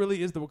 Denver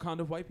really is the Wakanda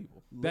of white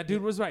people. That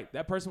dude was right.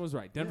 That person was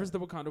right. Denver's the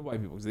Wakanda of white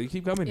people because they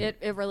keep coming here.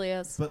 It really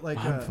is. But like,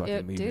 I'm fucking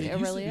it, leaving. dude, it it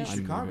used really to is. be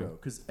Chicago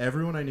because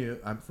everyone I knew,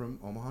 I'm from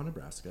Omaha,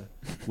 Nebraska,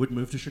 would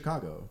move to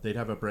Chicago. They'd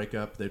have a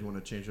breakup. They'd want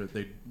to change it.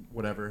 They'd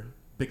whatever.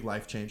 Big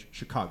life change.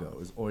 Chicago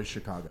is always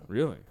Chicago.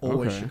 Really?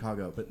 Always Okay.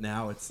 Chicago. But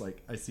now it's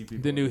like I see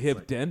people. The new it's hip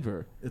like,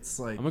 Denver. It's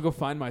like I'm gonna go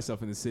find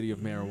myself in the city of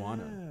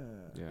marijuana.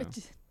 Yeah. Yeah.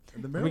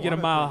 And the I'm gonna get a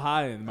marijuana mile thing-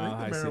 high in I Mile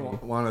High think the City.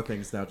 marijuana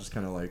thing's now just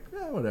kind of like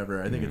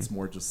whatever. I think it's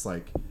more just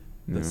like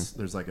this. Yeah.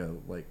 There's like a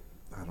like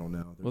I don't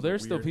know. Well, a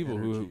there's still weird people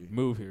who energy.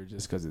 move here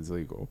just because it's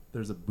legal.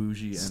 There's a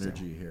bougie Still.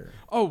 energy here.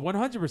 Oh,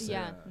 100%.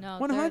 Yeah, no.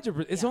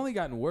 100%. It's yeah. only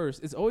gotten worse.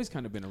 It's always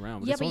kind of been around.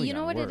 But Yeah, it's but only you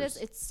know what gotten it is?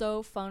 worse. It's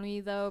so funny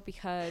though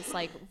because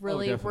like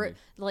really we're definitely.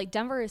 like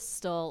Denver is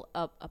still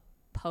a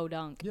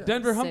podunk. Yeah.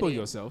 Denver, humble city.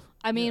 yourself.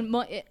 I mean,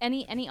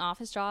 any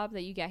office job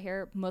that you get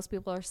here, most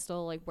people are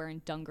still like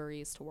wearing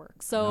dungarees to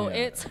work. So Yeah.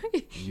 it's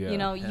Yeah. you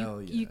know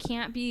Hell yeah. you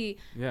can't be.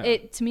 Yeah.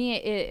 It to me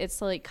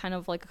it's like kind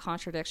of like a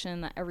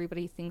contradiction that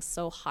everybody thinks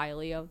so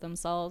highly of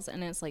themselves,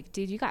 and it's like,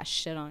 dude, you got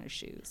shit on your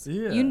shoes.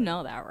 Yeah. You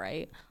know that,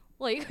 right?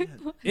 Like,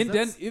 In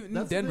That's- Denver,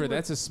 that's the thing with-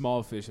 that's a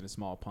small fish in a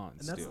small pond.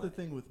 And that's still. the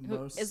thing with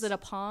most. is it a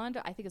pond?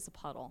 I think it's a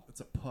puddle. It's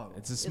a puddle.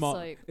 It's a small.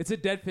 like- It's a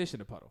dead fish in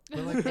a puddle.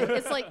 But like,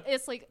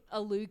 it's like a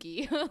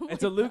loogie.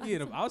 It's a loogie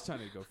in a. I was trying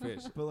to go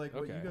fish. but like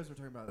what Okay. you guys were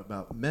talking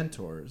about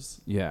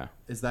mentors Yeah.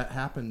 is that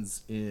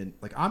happens in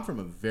like I'm from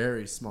a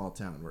very small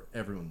town where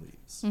everyone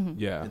leaves.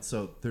 Yeah. And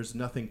so there's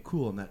nothing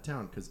cool in that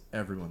town because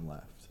everyone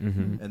left.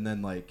 Mm-hmm. And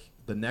then like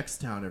the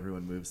next town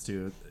everyone moves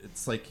to,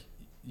 it's like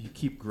you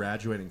keep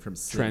graduating from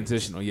cities.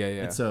 Transitional. Yeah.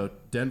 Yeah. And so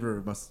Denver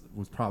was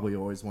probably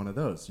always one of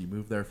those. You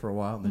move there for a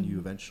while, and then you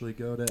eventually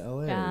go to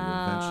LA, or you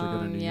eventually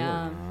go to New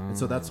yeah. York. And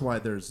so that's why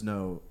there's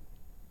no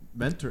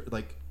mentor.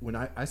 Like when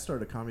I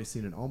started a comedy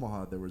scene in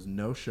Omaha, there was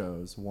no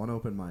shows, one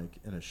open mic,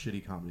 and a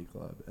shitty comedy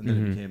club, and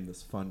then it became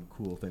this fun,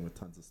 cool thing with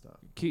tons of stuff.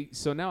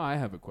 So now I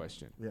have a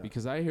question Yeah.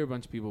 because I hear a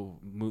bunch of people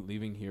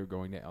leaving here,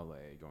 going to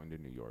LA, going to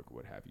New York,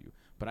 what have you.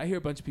 But I hear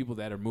a bunch of people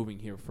that are moving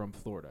here from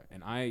Florida,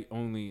 and I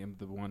only am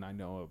the one I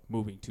know of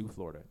moving to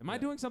Florida. Am I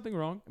doing something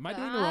wrong? Am I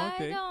doing the wrong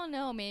thing? I don't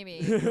know,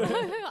 maybe.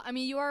 I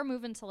mean, you are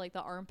moving to like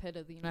the armpit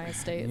of the United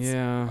States.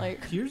 Yeah.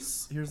 Like,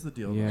 Here's the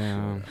deal. Yeah.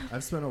 About Florida.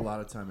 I've spent a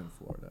lot of time in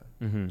Florida.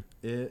 Mm-hmm.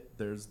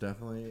 There's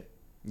definitely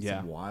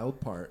Yeah. some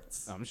wild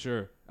parts, I'm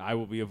sure I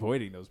will be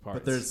avoiding those parts.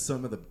 but there's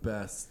some of the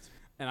best.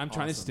 and I'm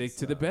trying to awesome stick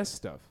to the stuff. best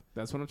stuff.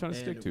 That's what I'm trying to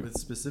stick And to. with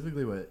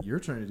specifically what you're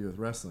trying to do with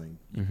wrestling,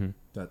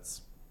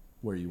 that's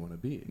where you want to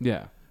be.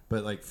 Yeah.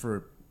 But like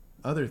for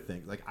other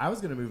things, like I was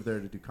gonna move there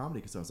to do comedy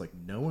because I was like,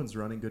 no one's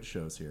running good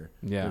shows here.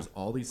 Yeah. There's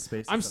all these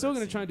spaces. I'm that still I've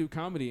going to try seen. and do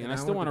comedy, and And I I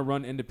still want wanna to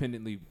run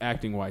independently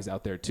acting wise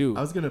out there too.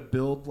 I was gonna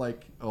build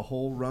like a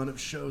whole run of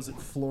shows in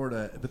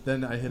Florida, but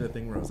then I hit a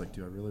thing where I was like,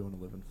 do I really want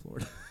to live in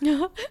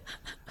Florida?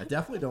 I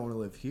definitely don't want to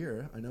live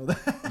here. I know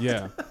that.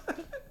 Yeah.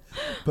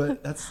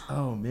 But that's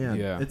oh man,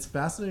 Yeah. it's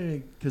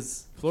fascinating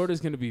because Florida's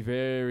going to be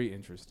very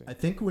interesting. I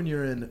think when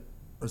you're in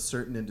a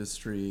certain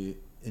industry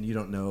and you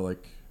don't know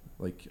like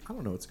I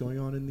don't know what's going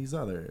on in these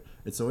other.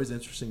 It's always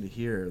interesting to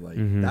hear like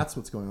that's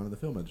what's going on in the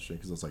film industry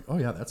because it's like oh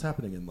yeah that's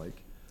happening in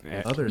like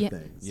other Yeah.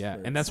 things. Yeah,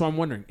 where and that's why I'm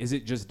wondering, is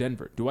it just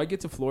Denver? Do I get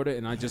to Florida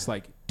and I just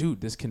like,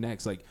 dude, this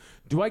connects? Like,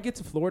 do I get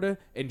to Florida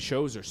and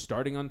shows are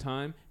starting on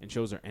time and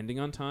shows are ending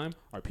on time?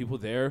 Are people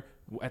there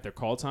at their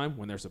call time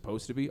when they're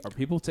supposed to be? Are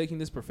people taking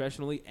this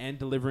professionally and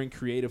delivering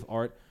creative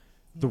art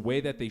the way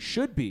that they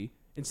should be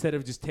instead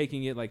of just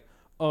taking it like,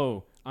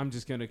 oh, I'm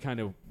just going to kind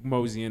of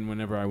mosey in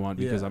whenever I want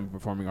because Yeah. I'm a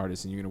performing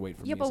artist and you're going to wait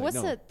for me. yeah, but It's what's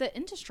like, no, the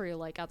industry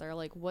like out there?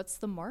 Like, what's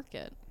the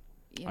market?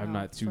 You I'm know,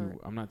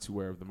 not too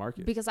aware of the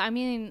market. because I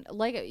mean,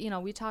 like, you know,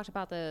 we talked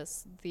about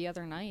this the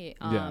other night.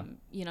 Yeah.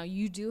 You know,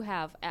 you do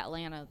have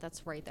Atlanta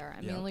that's right there.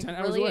 I Yeah. mean, like 10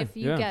 hours really, away. if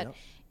you Yeah. get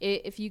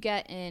if you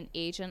get an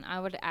agent, I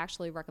would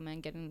actually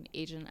recommend getting an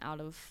agent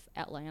out of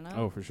Atlanta.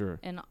 Oh, for sure.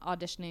 And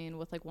auditioning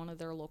with like one of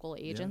their local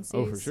agencies.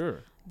 Oh, for sure.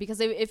 Because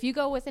if you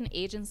go with an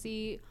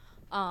agency,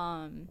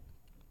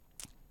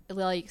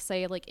 like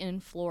say like in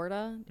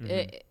Florida,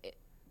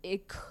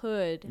 it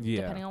could,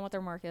 Yeah. depending on what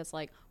their market is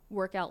like,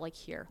 work out like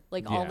here.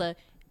 Like Yeah. all the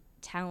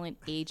talent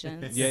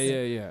agents.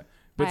 Yeah.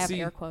 But I have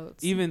see, air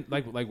quotes. even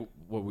like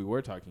what we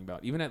were talking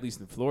about, even at least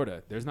in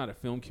Florida, there's not a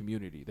film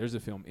community. There's a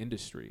film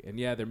industry. And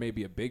yeah, there may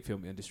be a big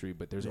film industry,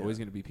 but there's always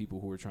going to be people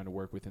who are trying to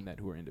work within that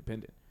who are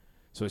independent.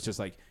 So it's just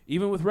like,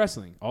 even with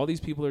wrestling, all these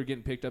people are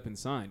getting picked up and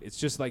signed. It's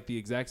just like the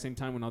exact same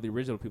time when all the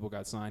original people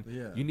got signed.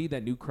 Yeah. You need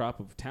that new crop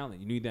of talent.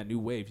 You need that new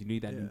wave. You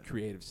need that new Yeah.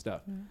 creative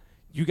stuff.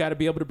 You got to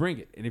be able to bring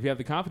it. And if you have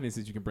the confidence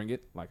that you can bring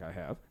it, like I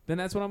have, then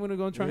that's what I'm going to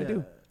go and try and do.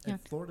 And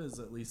Yeah. Florida is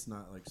at least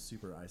not like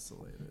super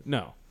isolated.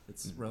 No.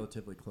 It's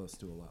relatively close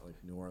to a lot. Like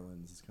New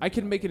Orleans is kind I of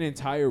can out make an there.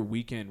 entire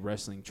weekend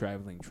wrestling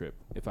traveling trip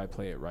if I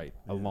play it right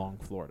along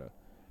Florida.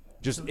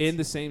 Just So in it's-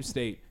 the same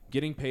state,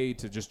 getting paid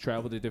to just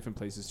travel to different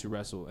places to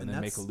wrestle and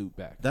then make a that's- loop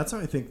back. That's how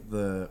I think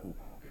the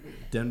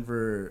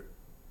Denver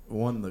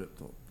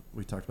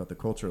we talked about the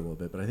culture a little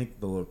bit, but I think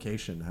the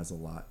location has a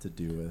lot to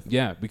do with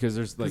Yeah, because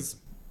there's like, 'cause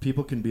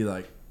people can be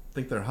like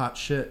think they're hot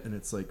shit, and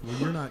it's like, well,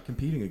 you're not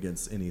competing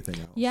against anything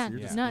else. Yeah, You're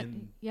just not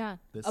in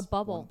this a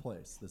bubble. one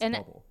place, this And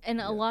bubble.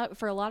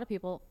 for a lot of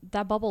people,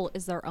 that bubble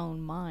is their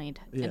own mind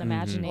Yeah. and Mhm.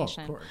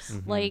 imagination. Oh, of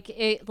course.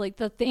 Like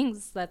the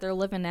things that they're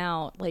living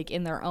out, like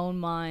in their own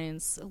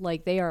minds,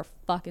 like they are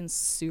fucking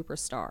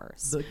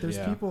superstars. Like, there's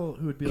Yeah. people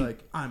who would be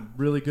like, I'm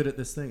really good at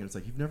this thing, and it's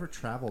like, you've never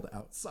traveled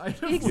outside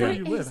of where Exactly.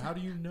 you live. How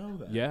do you know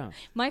that? Yeah.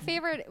 My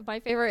favorite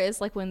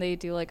is like when they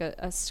do like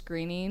a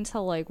screening to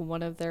like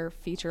one of their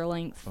feature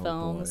length Oh,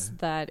 films boy.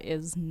 that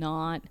is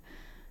not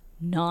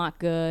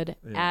good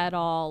Yeah. at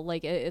all.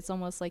 Like it's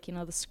almost like, you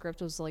know, the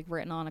script was like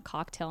written on a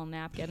cocktail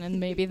napkin and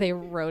maybe they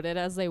wrote it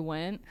as they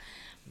went.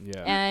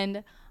 Yeah.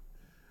 And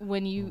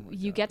when Oh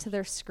you get to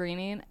their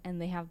screening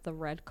and they have the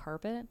red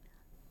carpet,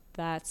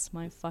 that's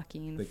my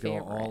fucking They favorite.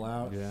 go all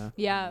out. Yeah.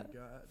 Yeah. Oh my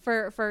God.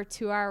 For a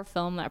 2-hour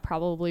film that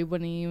probably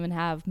wouldn't even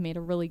have made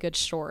a really good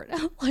short.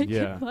 Like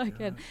Yeah.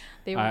 fucking,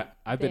 they I've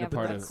they been a have the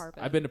part red of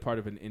carpet. I've been a part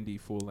of an indie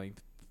full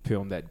length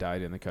film that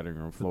died in the cutting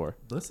room floor.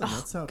 Listen,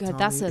 that's how Good,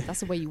 Tommy, that's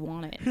the way you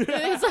want it.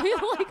 It's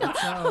like,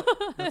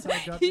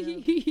 that's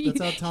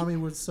how Tommy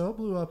Wiseau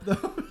blew up,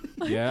 though.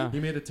 Yeah. He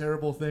made a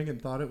terrible thing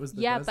and thought it was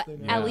the yeah, best but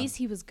thing at ever. least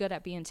he was good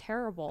at being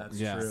terrible. That's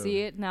Yeah. true. See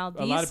it now.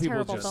 A lot of These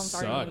people terrible just films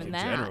aren't suck even in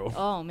that. general.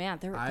 Oh man,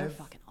 they're I've-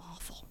 fucking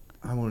awful.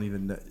 I won't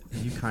even know.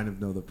 You kind of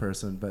know the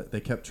person, but they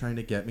kept trying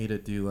to get me to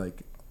do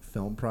like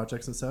film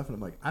projects and stuff, and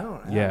I'm like, I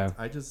don't act. Yeah.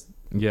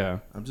 Yeah.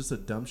 I'm just a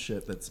dumb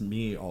shit that's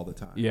me all the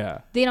time. Yeah.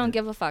 They don't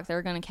give a fuck.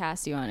 They're gonna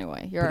cast you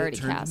anyway. You're But already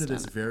it turned cast. into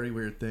this in it. very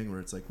weird thing where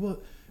it's like, well,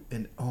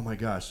 and oh my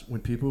gosh,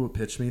 when people would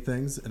pitch me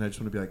things, and I just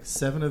want to be like,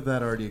 7 of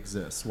that already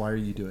exists. Why are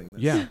you doing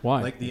this? Yeah.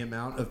 Why? Like the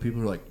amount of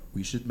people who are like,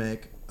 we should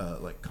make a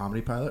like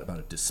comedy pilot about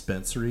a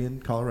dispensary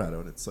in Colorado,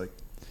 and it's like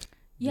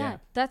Yeah, Yeah.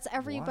 that's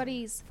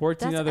everybody's.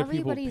 14 that's other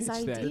people everybody's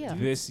pitched idea. that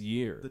this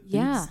year. the dudes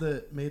Yeah.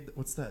 that made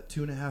what's that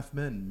 2.5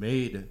 Men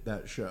made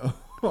that show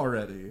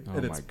already, Oh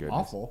and my it's goodness.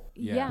 awful.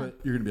 Yeah. But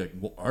you're gonna be like,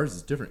 well, ours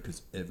is different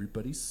because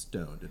everybody's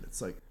stoned, and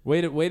it's like,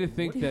 Way to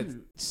think do that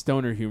you-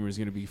 stoner humor is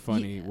going to be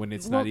funny when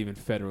it's well, not even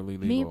federally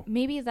Maybe, legal.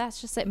 maybe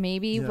that's just it.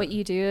 Maybe Yeah. what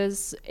you do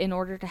is, in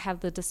order to have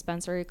the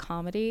dispensary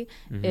comedy,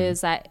 Mm-hmm.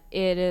 is that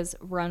it is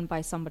run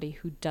by somebody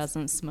who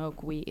doesn't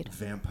smoke weed.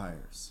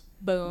 vampires,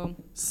 Boom.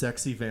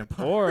 sexy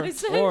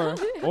vampires.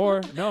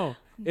 Or no.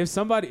 If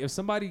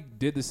somebody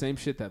did the same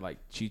shit that like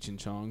Cheech and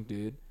Chong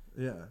did,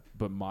 Yeah.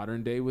 but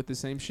modern day with the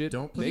same shit,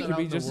 Don't put they that could out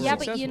be in the just as world. Yeah,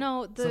 successful. but you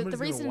know the Somebody's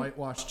reason. gonna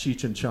whitewash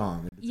Cheech and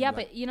Chong. It's Yeah,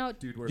 gonna be but you know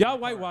dude, where's Y'all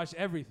my car? whitewash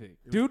everything.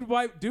 Dude,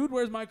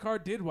 Where's My Car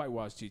did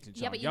whitewash Cheech and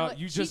Chong. Yeah, but you know Y'all, what?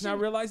 you just Cheech now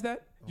and- realize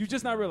that? You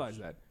just now realize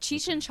that?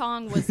 Cheech and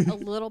Chong was a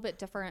little bit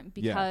different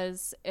Yeah.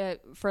 because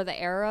for the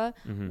era,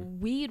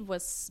 weed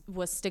was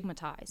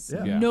stigmatized.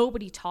 Yeah. Yeah.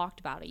 Nobody talked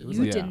about it. was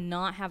You like- did Yeah.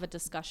 not have a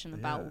discussion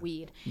about Yeah.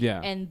 weed.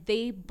 Yeah. And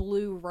they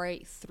blew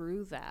right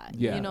through that.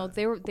 Yeah. You know,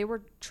 they were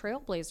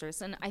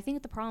trailblazers. And I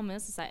think the problem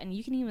is that, and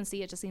you can even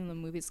see it just in the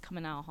movies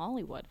coming out of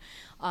Hollywood,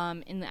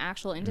 in the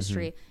actual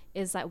industry,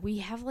 is that we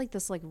have like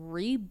this like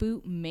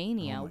reboot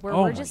mania where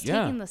Oh we're my- just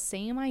yeah. taking the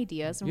same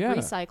ideas and Yeah.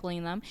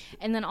 recycling them,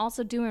 and then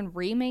also doing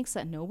remakes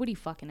that nobody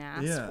fucking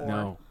asked Yeah. for.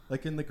 No.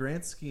 Like in the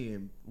grand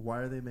scheme, why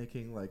are they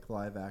making like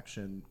live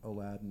action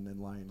Aladdin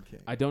and Lion King?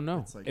 I don't know.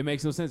 It's like- It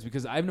makes no sense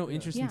because I have no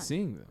interest Yeah. in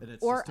seeing them. And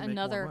it's Or just to make more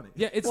another- money.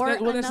 Yeah, it's Or well,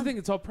 that's the another- thing.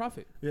 It's all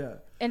profit. Yeah.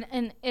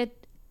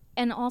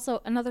 And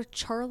also another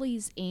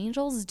Charlie's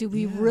Angels. Do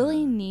we Yeah.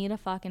 really need a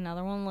fucking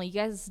another one? Like, you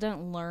guys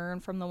didn't learn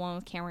from the one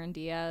with Cameron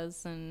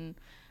Diaz and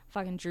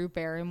fucking Drew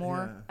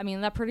Barrymore. Yeah. I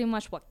mean, that pretty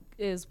much what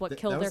killed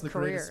that was their the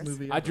greatest careers.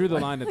 movie I ever. drew the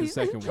line at the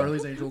second one.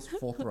 Charlie's Angels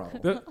full throttle.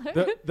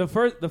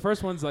 The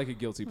first one's like a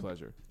guilty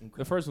pleasure.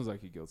 The first one's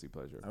like a guilty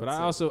pleasure. I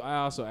But would say- I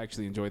also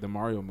actually enjoy the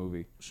Mario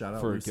movie Shout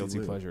out for a Lucy guilty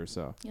Liu. pleasure.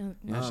 So Yeah,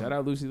 yeah, shout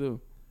out Lucy Liu.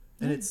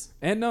 And it's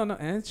And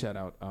and shout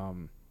out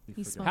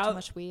he smoked How- too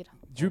much weed.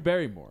 Drew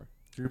Barrymore.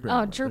 Drew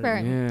Barrymore. Drew There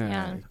you go. Barrymore.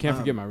 Yeah, Yeah. can't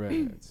forget my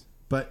redheads.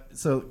 But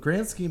so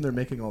grand scheme, they're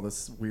making all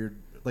this weird.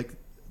 Like,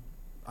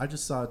 I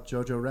just saw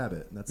Jojo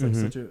Rabbit, and that's like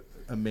Mm-hmm. such an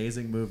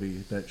amazing movie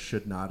that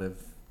should not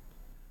have,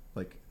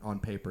 like, on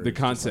paper. The it's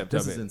just like, concept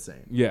this of is it.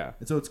 insane. Yeah,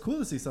 And so it's cool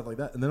to see stuff like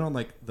that. And then on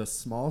like the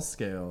small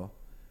scale,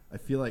 I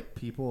feel like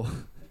people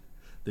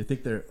they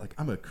think they're like,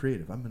 I'm a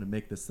creative, I'm gonna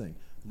make this thing.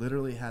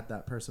 Literally had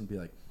that person be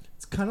like,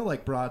 it's kind of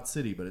like Broad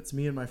City, but it's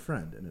me and my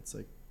friend, and it's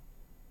like,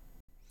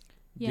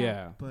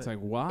 yeah. But- It's like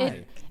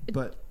why?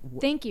 but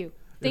Thank you.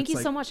 Thank It's you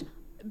like- so much.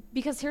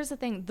 Because here's the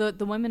thing: the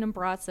women in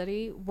Broad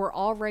City were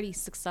already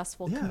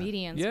successful Yeah.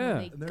 comedians Yeah. when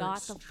they And they're got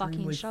the fucking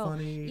extremely show.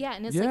 funny. Yeah,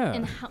 and it's Yeah. like,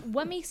 and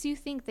what makes you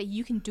think that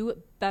you can do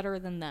it better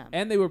than them?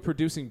 And they were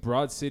producing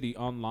Broad City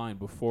online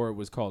before it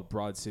was called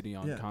Broad City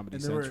on Yeah, Comedy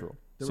and there were- Central.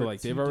 there So were like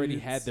they've two already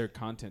dudes- had their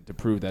content to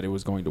prove that it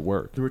was going to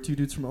work. there were 2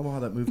 dudes from Omaha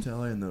that moved to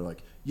LA, and they're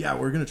like, yeah,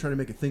 we're gonna try to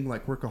make a thing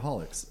like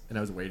Workaholics. And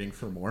I was waiting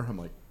for more. I'm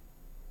like,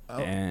 oh,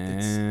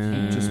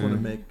 And- you just want to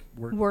make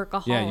work.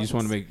 Workaholics. Yeah, you just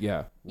want to make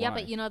Yeah, why?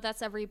 but you know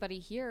that's everybody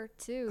here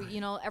too. You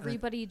know,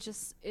 everybody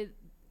just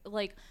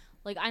like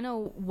I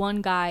know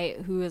one guy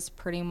who is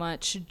pretty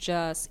much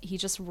he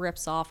just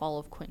rips off all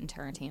of Quentin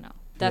Tarantino.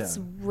 That's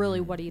Yeah.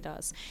 really what he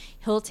does.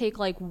 He'll take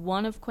like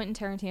one of Quentin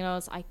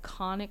Tarantino's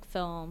iconic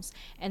films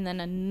and then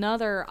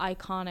another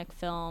iconic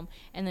film,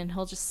 and then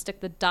he'll just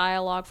stick the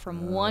dialogue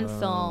from one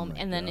film my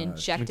and then gosh.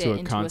 inject Into it a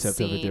into concept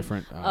a of a scene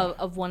different,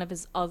 of one of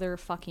his other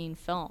fucking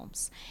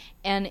films.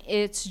 And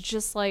it's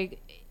just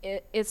like,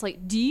 it's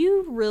like,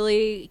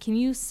 can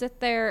you sit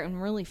there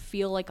and really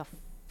feel like a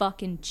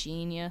fucking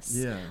genius?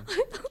 Yeah.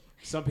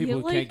 Some people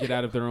like- can't get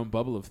out of their own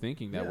bubble of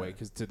thinking that Yeah. way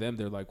because to them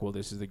they're like, well,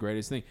 this is the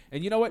greatest thing.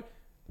 And you know what?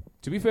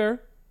 To be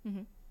fair,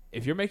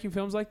 if you're making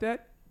films like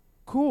that,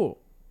 cool,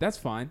 that's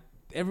fine.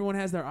 Everyone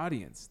has their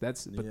audience.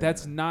 That's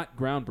not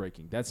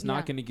groundbreaking. That's not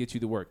Yeah. going to get you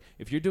the work.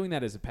 If you're doing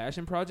that as a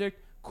passion project,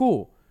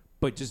 cool.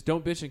 But just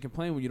don't bitch and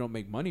complain when you don't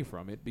make money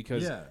from it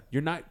because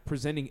you're not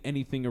presenting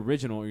anything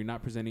original or you're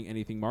not presenting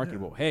anything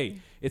marketable. Hey,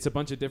 it's a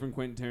bunch of different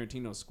Quentin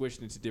Tarantino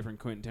squished into different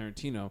Quentin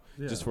Tarantino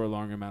just for a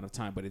longer amount of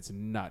time, but it's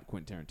not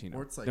Quentin Tarantino.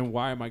 Or it's like- then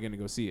why am I going to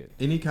go see it?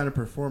 Any kind of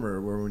performer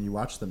where when you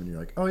watch them and you're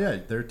like, oh yeah,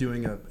 they're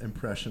doing an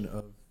impression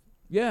of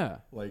Yeah.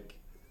 like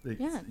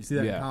Yeah. you see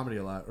that Yeah. in comedy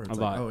a lot, or it's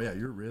A like, lot. oh yeah,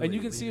 you're really. And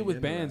you can see it leaning with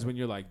into bands that. when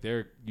you're like,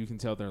 you can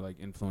tell they're like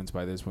influenced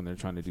by this when they're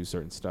trying to do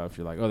certain stuff.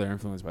 You're like, oh, they're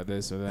influenced by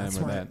this or them That's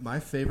or why that. my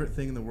favorite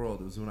thing in the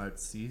world was when I'd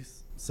see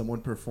someone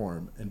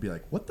perform and be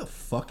like, what the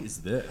fuck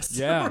is this?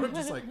 Yeah. I'm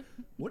just like,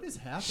 what is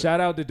happening? Shout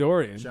out to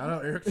Dorian. Shout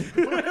out Eric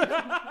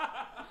Dodorian.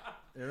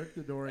 Eric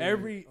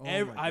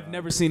Dodorian. I've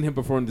never seen him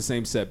perform the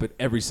same set, but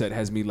every set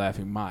has me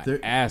laughing my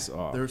ass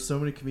off. There were so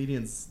many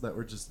comedians that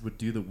would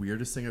do the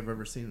weirdest thing I've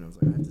ever seen, and I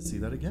was like, I have to see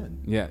that again.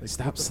 Yeah, Like,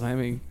 stop what the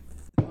slamming.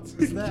 fuck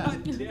is that?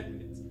 God damn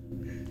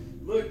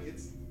it. Look,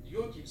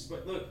 you'll keep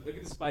look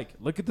at the spike.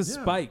 Look at the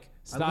Yeah. spike. I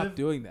Stop live-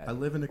 doing that. I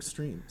live in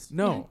extremes.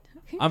 No,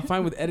 I'm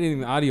fine with editing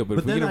the audio, but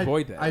if we then can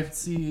avoid that. I'd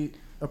see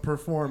a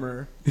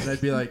performer and I'd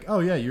be like, oh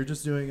yeah, you're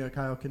just doing a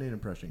Kyle Kinane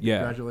impression. Yeah.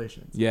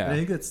 Congratulations. Yeah. And I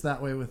think it's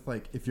that way with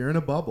like, if you're in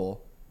a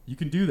bubble, you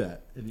can do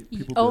that. And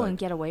people be Oh, like, and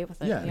get away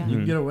with it. yeah, Yeah. you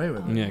can get away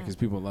with Oh, it. yeah, yeah. because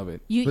people love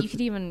it. You But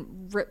could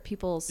even rip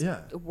people's Yeah.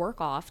 work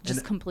off just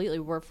And- completely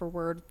word for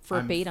word,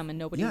 verbatim, and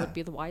nobody yeah. would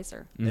be the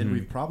wiser. Mm-hmm. And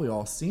we've probably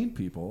all seen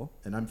people,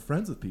 and I'm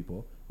friends with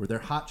people, where they're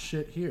hot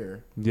shit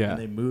here, Yeah. and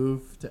they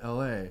move to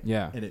LA,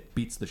 Yeah. and it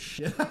beats the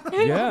shit out of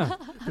Yeah.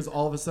 because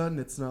all of a sudden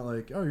it's not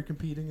like, oh, you're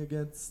competing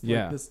against like,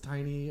 Yeah. this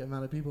tiny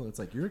amount of people. It's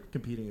like you're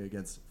competing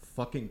against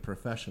fucking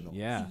professionals.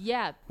 Yeah.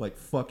 Yeah. Like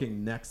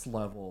fucking next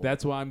level.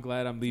 That's why I'm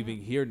glad I'm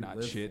leaving here not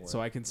Live shit, for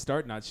so it. I can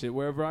start not shit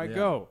wherever I Yeah.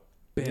 go.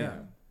 Bam. Yeah.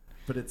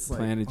 But it's like,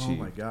 Plan oh achieve.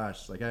 my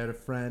gosh. Like I had a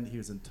friend, he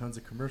was in tons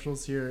of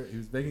commercials here. He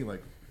was making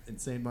like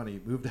insane money,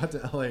 moved out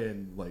to LA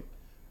and like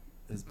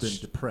has been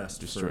depressed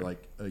Destroyed. for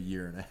like a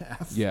year and a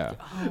half. Yeah.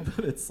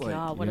 But it's like,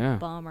 God, what Yeah. a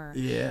bummer.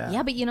 yeah.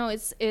 Yeah, but you know,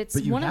 it's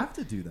But you one have of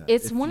to do that.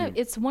 it's if one you- of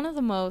it's one of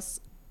the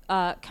most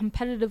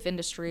competitive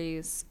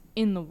industries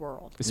in the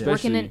world. Especially-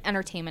 Working in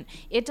entertainment,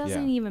 it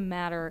doesn't Yeah. even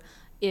matter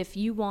if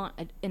you want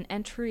an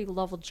entry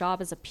level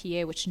job as a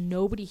PA, which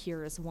nobody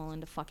here is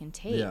willing to fucking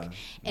take, Yeah.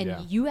 and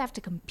Yeah. you have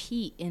to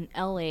compete in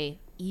LA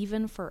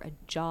even for a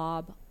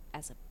job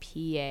as a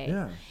PA.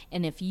 Yeah.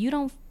 And if you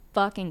don't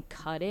fucking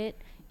cut it,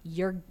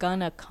 you're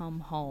gonna come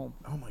home.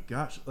 Oh my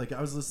gosh! Like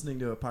I was listening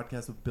to a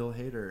podcast with Bill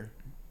Hader,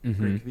 Mhm.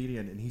 great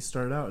comedian, and he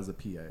started out as a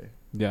PA.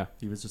 Yeah.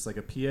 He was just like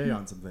a PA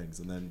on some things,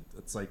 and then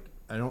it's like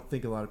I don't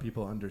think a lot of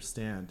people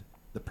understand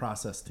the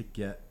process to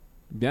get.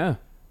 Yeah.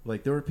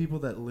 Like there were people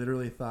that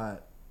literally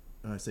thought,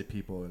 and I say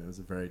people, and it was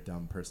a very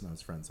dumb person I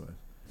was friends with,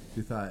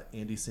 who thought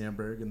Andy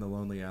Samberg and the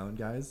Lonely Island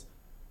guys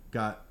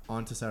got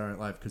onto Saturday Night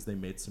Live because they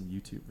made some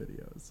YouTube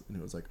videos, and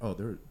it was like, oh,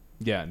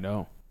 Yeah.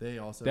 No. they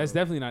also That's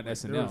definitely not like,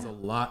 SNL. There was a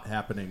lot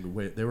happening.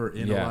 They were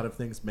in Yeah. a lot of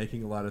things,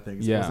 making a lot of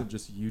things. Yeah. It wasn't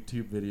just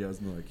YouTube videos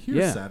and they're like, here's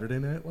Yeah. Saturday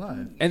Night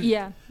Live. And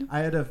Yeah. I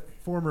had a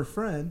former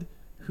friend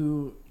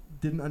who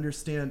didn't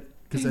understand,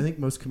 because I think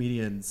most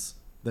comedians,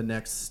 the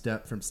next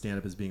step from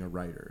stand-up is being a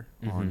writer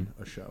on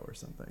a show or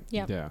something.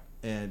 Yeah. Yeah.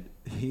 And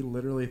he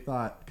literally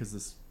thought, because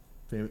this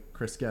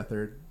Chris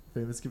Gethard,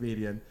 famous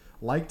comedian,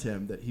 liked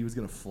him, that he was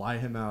going to fly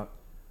him out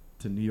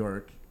to New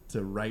York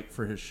to write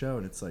for his show.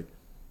 And it's like,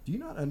 do you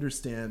not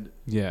understand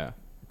Yeah.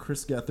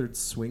 Chris Gethard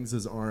swings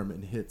his arm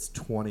and hits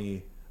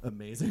 20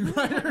 amazing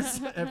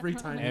writers every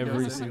time he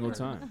Every goes single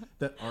anywhere time.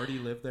 that already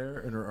live there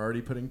and are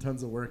already putting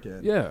tons of work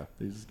in. Yeah.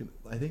 They're just gonna,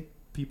 I think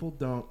people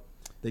don't,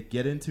 they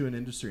get into an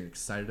industry and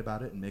excited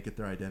about it and make it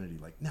their identity,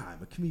 like now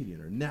I'm a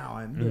comedian, or now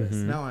I'm this,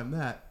 now I'm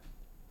that,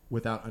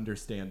 without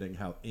understanding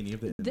how any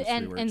of the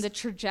industry works. And the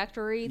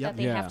trajectory Yep. that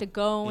they Yeah. have to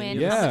go in,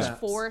 Yeah. how much Steps.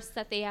 force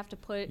that they have to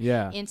put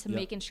Yeah. into Yep.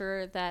 making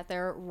sure that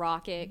their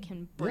rocket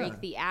can break Yeah.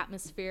 the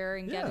atmosphere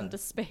and get Yeah. into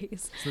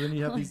space. So then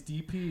you have these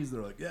DPs that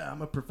are like, yeah,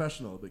 I'm a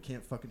professional, but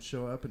can't fucking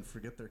show up and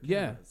forget their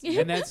Yeah. cameras.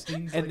 And that's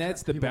Things and like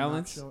that's that. the People not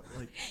balance.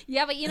 like,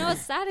 Yeah, but you know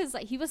what's sad is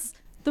that he was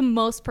the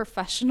most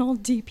professional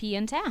DP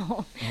in town.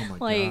 oh my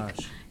Like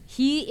gosh.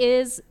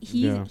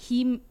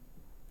 Yeah.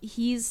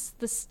 he's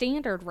the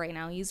standard right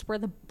now. He's where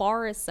the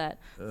bar is set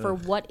for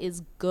what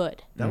is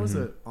good. That was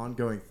an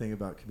ongoing thing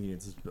about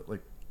comedians. Is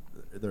like,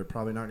 they're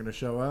probably not going to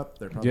show up.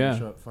 They're probably going to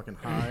show up fucking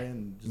high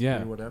and just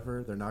do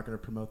whatever. They're not going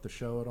to promote the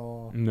show at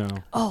all. No.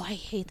 Oh, I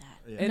hate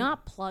that. Yeah.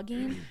 Not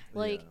plugging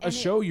like A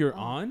show you're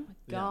on?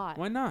 My God.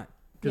 Why not?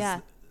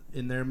 Yeah.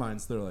 In their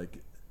minds, they're like,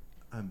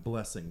 I'm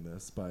blessing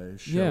this by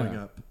showing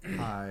up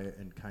high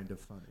and kind of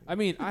funny. I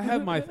mean, I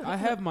have my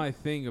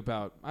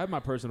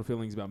personal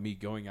feelings about me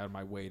going out of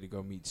my way to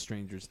go meet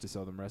strangers to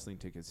sell them wrestling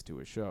tickets to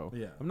a show.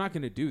 Yeah. I'm not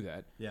going to do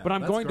that. Yeah, but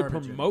I'm that's going to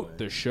garbage promote anyway.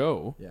 the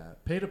show. Yeah,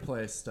 pay to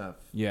play stuff.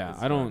 Yeah,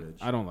 is I garbage.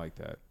 don't like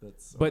that.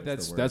 But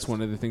That's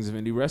one of the things of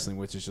indie wrestling,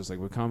 which is just like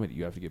with comedy,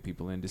 you have to get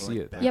people in to see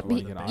it. back Yeah, on but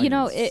the Like an you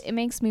know, audience. it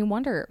makes me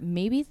wonder.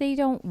 Maybe they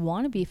don't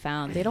want to be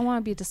found. They don't want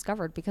to be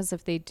discovered, because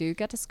if they do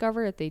get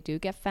discovered, if they do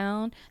get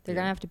found, they're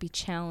gonna have to be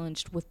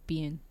challenged with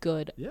being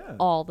good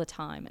all the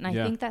time. And I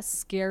think that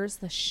scares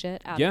the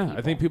shit out of people. Yeah,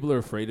 I think people are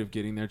afraid of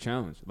getting their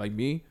challenge. Like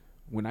me,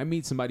 when I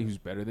meet somebody who's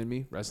better than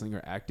me, wrestling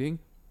or acting,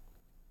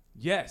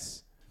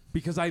 yes.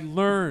 Because I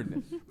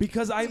learn.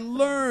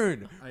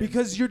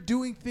 Because you're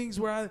doing things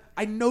where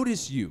I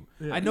notice you.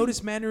 Yeah. I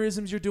notice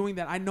mannerisms you're doing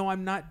that I know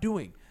I'm not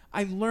doing.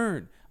 I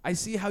learn. I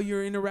see how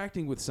you're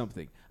interacting with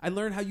something. I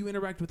learn how you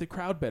interact with the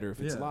crowd better if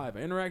it's live.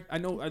 I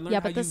learn Yeah, how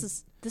but this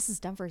is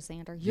Denver,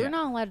 Xander. You're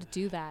not allowed to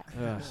do that.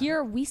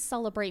 Here we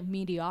celebrate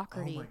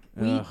mediocrity.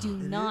 We do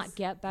not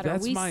get better.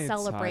 That's We my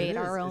celebrate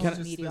entire- our own It's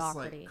just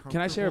mediocrity. This, like,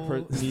 Can I share a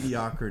comfortable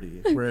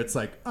mediocrity where it's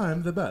like,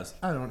 I'm the best.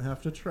 I don't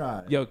have to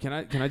try. Yo, can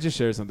I just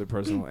share something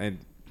personal? And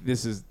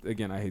this is,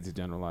 again, I hate to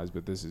generalize,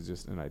 but this is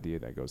just an idea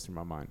that goes through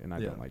my mind, and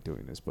I don't like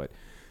doing this. But,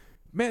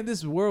 man,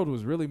 this world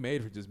was really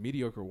made for just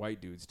mediocre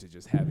white dudes to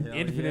just have Hell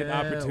infinite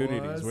yeah, it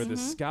opportunities was. where the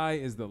sky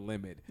is the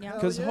limit. Yeah.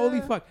 Because Hell holy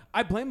yeah. fuck,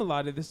 I blame a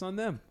lot of this on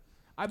them.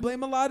 I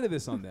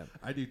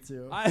do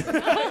too.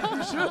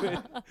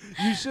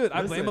 You should.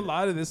 I blame a Listen.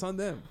 lot of this on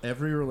them.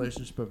 Every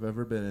relationship I've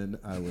ever been in,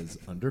 I was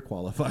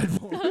underqualified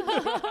for.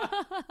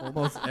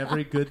 Almost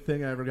every good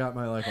thing I ever got in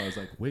my life, I was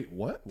like, wait,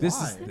 what? This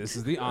Why?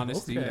 is the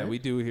honesty Okay. that we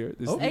do here.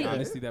 This is Okay. the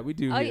honesty that we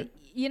do I, here.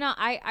 you know,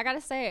 I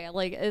gotta say,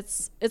 like,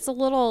 it's a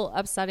little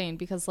upsetting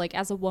because, like,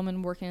 as a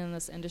woman working in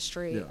this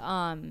industry,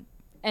 and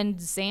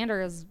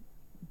Xander has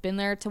been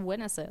there to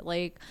witness it.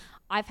 Like,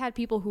 I've had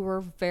people who were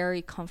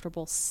very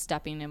comfortable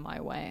stepping in my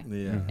way,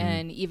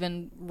 and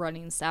even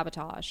running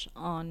sabotage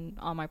on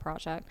my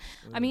project.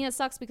 I mean, it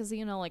sucks because,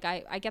 you know, like,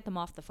 I get them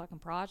off the fucking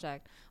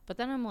project, but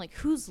then I'm like,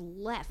 who's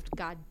left?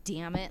 God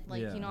damn it!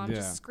 Like, you know, I'm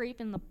just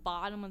scraping the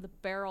bottom of the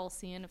barrel,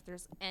 seeing if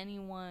there's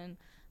anyone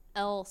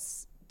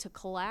else to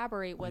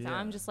collaborate with.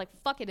 I'm just like,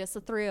 fuck it, it's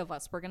the three of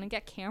us. We're gonna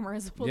get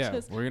cameras. We'll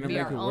just we're gonna be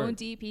make our it own work.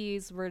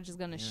 DPs. We're just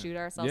gonna shoot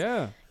ourselves.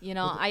 Yeah. You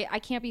know, I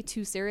can't be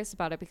too serious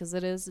about it because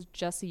it is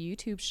just a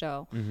YouTube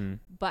show.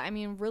 But I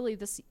mean, really,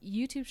 this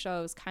YouTube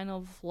show is kind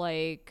of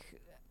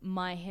like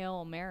my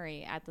Hail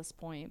Mary at this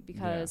point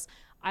because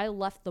I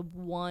left the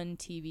one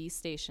TV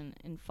station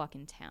in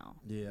fucking town.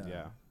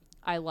 Yeah.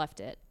 I left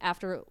it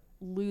after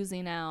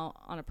losing out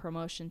on a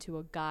promotion to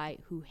a guy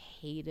who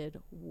hated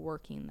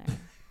working there.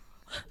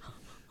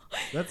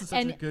 That's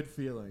such a good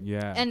feeling.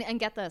 Yeah. And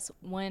get this,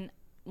 when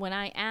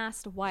I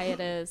asked why it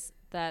is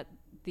that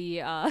the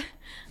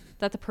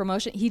that the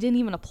promotion, he didn't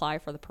even apply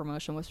for the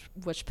promotion,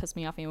 which pissed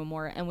me off even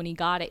more. And when he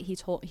got it, he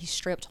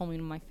straight up told me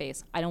to my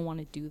face, I don't want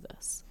to do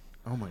this.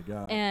 Oh my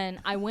God. And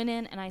I went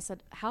in and I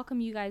said, how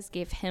come you guys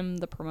gave him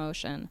the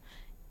promotion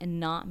and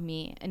not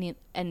me?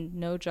 And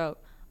no joke,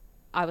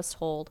 I was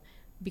told,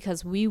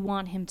 because we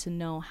want him to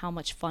know how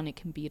much fun it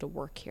can be to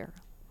work here.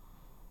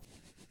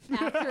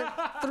 After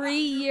 3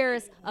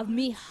 years of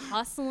me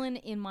hustling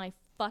in my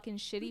fucking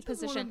shitty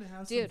position,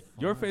 dude.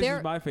 Your face There-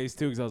 is my face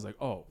too, because I was like,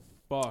 oh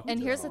fuck. And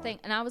here's the thing,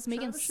 and I was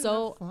making Travis should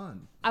have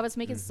fun. I was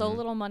making so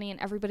little money, and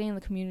everybody in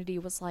the community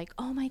was like,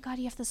 oh my God,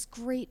 you have this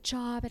great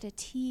job at a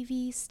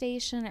TV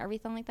station,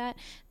 everything like that.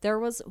 There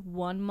was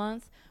 1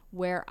 month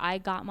where I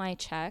got my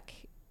check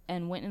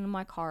and went into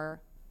my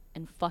car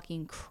and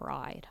fucking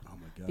cried. Oh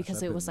my gosh, because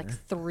I've it been was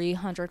like there.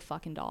 $300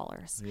 fucking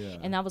dollars. Yeah.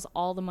 And that was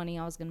all the money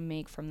I was gonna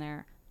make from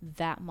there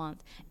that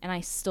month. And I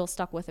still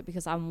stuck with it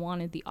because I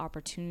wanted the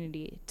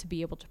opportunity to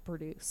be able to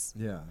produce.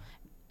 Yeah.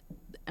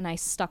 And I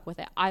stuck with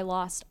it. I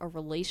lost a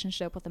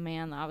relationship with a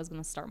man that I was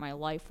going to start my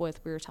life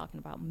with. We were talking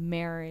about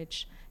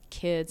marriage,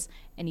 kids,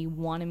 and he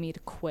wanted me to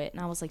quit.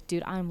 And I was like,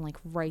 dude, I'm like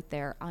right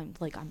there. I'm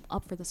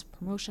up for this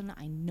promotion.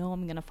 I know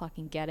I'm going to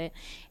fucking get it.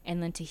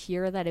 And then to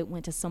hear that it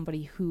went to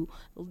somebody who,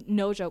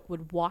 no joke,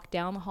 would walk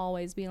down the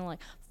hallways being like,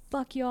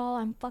 fuck y'all,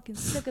 I'm fucking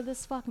sick of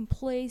this fucking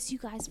place. You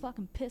guys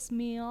fucking piss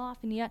me off.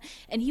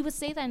 And he would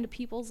say that into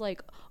people's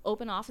like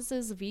open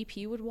offices. The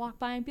VP would walk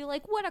by and be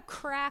like, what a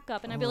crack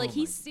up. And I'd be like,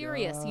 he's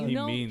serious. God. You He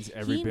know, means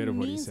every bit of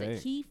what he means it.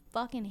 say. He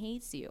fucking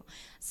hates you.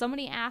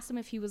 Somebody asked him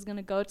if he was going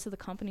to go to the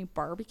company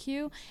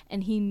barbecue,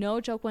 and he, no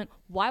joke, went,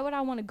 why would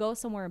I want to go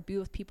somewhere and be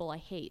with people I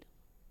hate?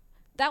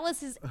 That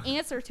was his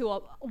answer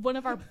to one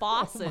of our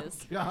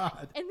bosses.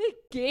 God. And they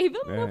gave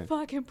him Man. the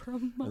fucking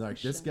promotion. They're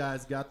like, this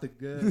guy's got the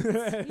goods.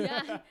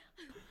 Yeah.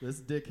 This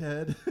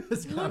dickhead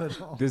has got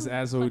it all. This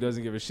asshole who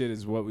doesn't give a shit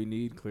is what we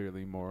need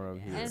clearly more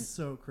of here. It's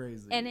so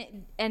crazy.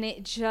 And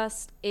it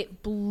just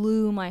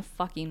blew my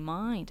fucking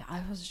mind.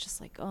 I was just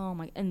like, oh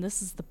my, and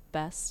this is the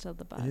best of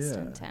the best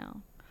in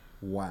town.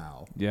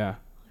 Wow. Yeah.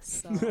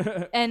 So,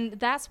 and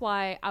that's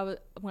why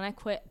when I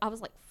quit, I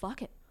was like,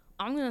 fuck it.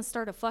 I'm going to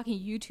start a fucking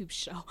YouTube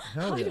show.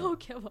 Hell yeah. I don't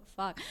give a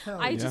fuck. Hell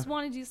I yeah. just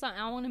want to do something.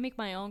 I want to make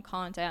my own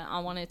content. I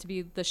want it to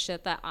be the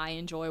shit that I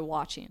enjoy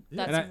watching.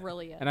 Yeah. That's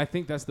really it. And I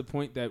think that's the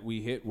point that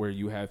we hit where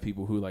you have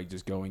people who like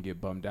just go and get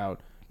bummed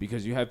out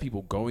because you have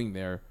people going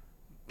there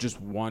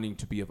just wanting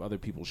to be of other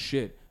people's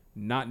shit,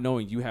 not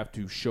knowing you have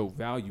to show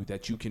value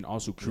that you can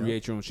also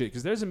create your own shit.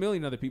 Because there's a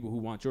million other people who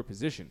want your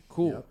position.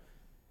 Cool. Yep.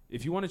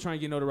 If you want to try and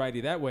get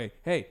notoriety that way,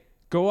 hey,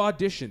 go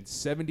audition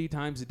 70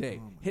 times a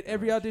day. Hit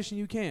every audition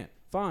you can.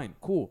 Fine,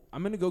 cool.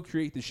 I'm going to go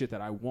create the shit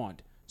that I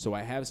want. So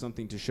I have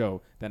something to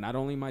show that not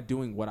only am I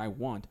doing what I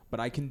want,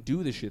 but I can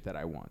do the shit that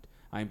I want.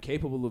 I am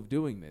capable of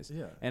doing this.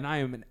 Yeah. And I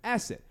am an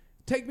asset.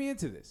 Take me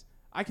into this.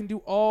 I can do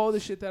all the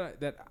shit that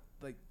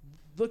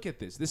look at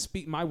this.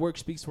 My work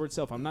speaks for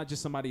itself. I'm not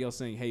just somebody else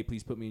saying, hey,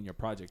 please put me in your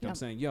project. I'm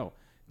saying, yo,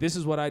 this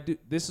is what I do.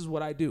 This is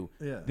what I do.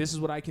 Yeah. This is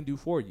what I can do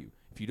for you.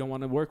 If you don't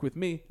want to work with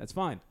me, that's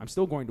fine. I'm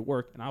still going to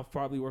work, and I'll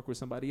probably work with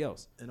somebody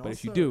else. And but also,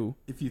 if you do,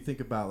 if you think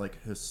about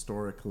like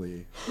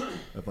historically,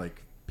 of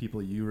like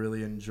people you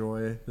really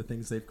enjoy the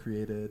things they've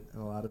created,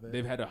 and a lot of it,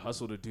 they've had to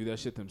hustle to do that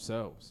shit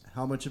themselves.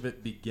 how much of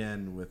it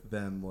began with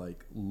them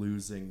like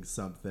losing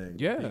something,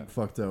 Yeah. being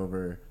fucked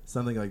over,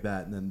 something like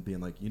that, and then being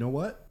like, you know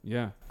what?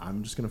 Yeah.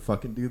 I'm just gonna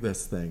fucking do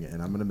this thing,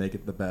 and I'm gonna make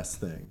it the best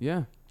thing.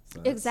 Yeah. So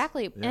that's-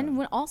 Exactly. yeah.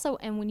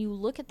 And when you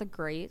look at the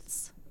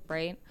greats,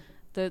 right?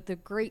 The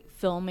great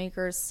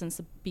filmmakers since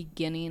the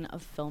beginning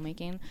of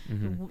filmmaking,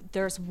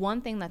 there's one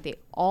thing that they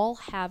all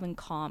have in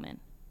common.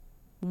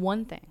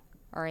 One thing,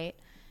 all right?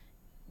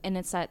 And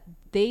it's that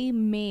they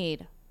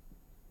made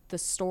the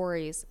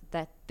stories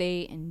that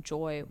they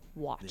enjoy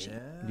watching.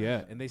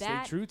 Yeah. And they stay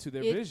That true to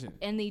their it- vision.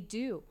 And they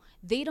do.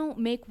 They don't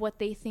make what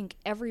they think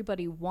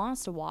everybody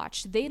wants to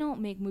watch. They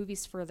don't make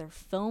movies for their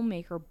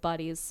filmmaker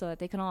buddies so that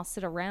they can all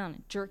sit around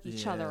and jerk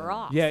each other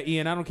off. Yeah,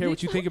 Ian, I don't care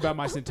what you think about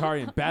my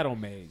Centaurian battle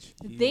mage.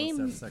 He They- wants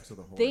to have sex with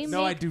a horse. they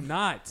No, I make- do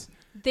not.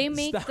 They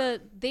make Stop.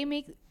 they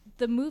make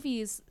the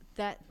movies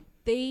that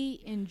they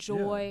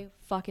enjoy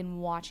fucking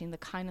watching, the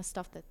kind of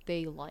stuff that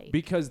they like.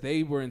 Because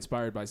they were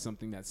inspired by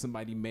something that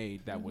somebody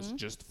made that was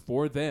just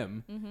for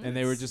them, and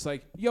they were just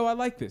like, "Yo, I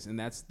like this," and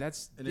that's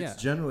and yeah. it's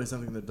generally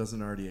something that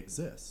doesn't already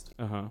exist.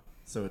 Uh-huh.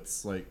 So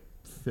it's like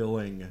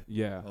filling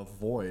Yeah. a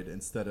void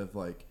instead of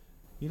like,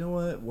 you know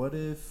what? What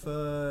if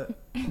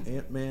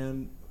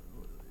Ant-Man?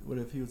 What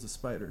if he was a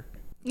spider?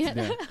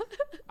 Yeah.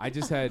 I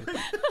just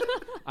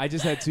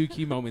had two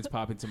key moments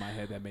pop into my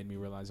head that made me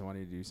realize I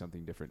wanted to do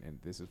something different, and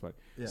this is what.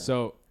 Yeah.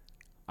 So,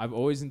 I've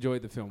always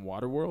enjoyed the film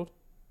Waterworld.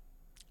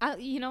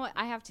 You know what?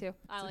 I have to.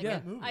 I like Yeah.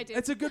 it. movie. I do.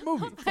 It's a good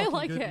movie, I Fucking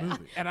like good it.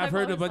 movie. and I've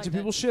heard a always bunch of liked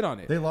people it. shit on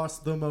it. They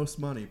lost the most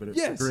money, but it's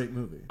Yes. a great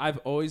movie. I've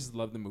always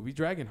loved the movie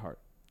Dragonheart.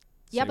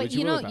 Yeah, Say but what you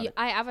will know, about it.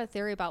 I have a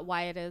theory about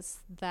why it is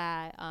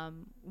that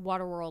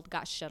Waterworld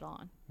got shit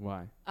on.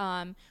 Why?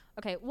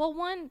 Okay, well,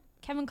 one,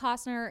 Kevin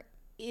Costner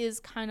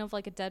is kind of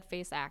like a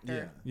dead-face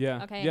actor.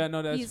 Yeah. Okay. Yeah,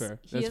 no, that's He's- fair.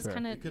 He That's is fair.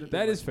 kind It could've of. been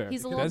That is like- fair.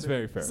 He's a That's little-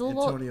 very fair. he's a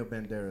little- Antonio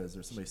Banderas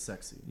or somebody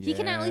sexy. He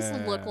can at least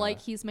look Yeah.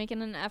 like he's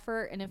making an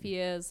effort, and if he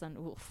is, then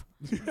oof.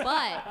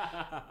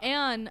 But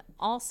and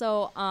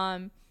also,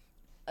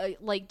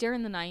 like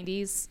during the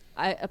 '90s,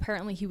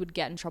 apparently he would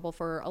get in trouble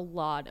for a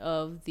lot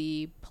of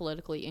the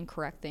politically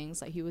incorrect things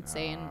that he would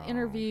say in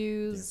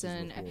interviews, Dances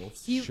and with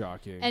Wolves. he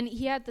Shocking. and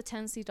he had the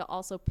tendency to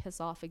also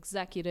piss off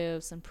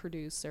executives and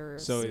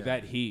producers. So Yeah.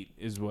 that heat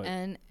is what.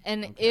 and some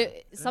And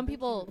I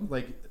people. think,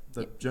 like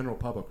the general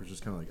public was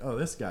just kind of like, oh,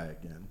 this guy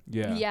again.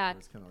 Yeah. Yeah,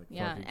 It's kind of like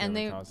yeah, fucking and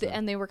Kevin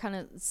Costner. they were kind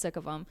of sick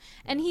of him,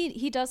 and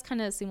he does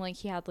kind of seem like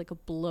he had like a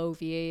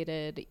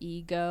bloviated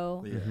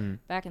ego. Yeah.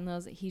 Back in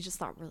those, he just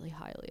thought really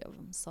highly of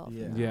himself.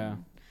 Yeah. Yeah.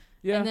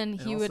 Yeah. And then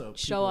And he also, would people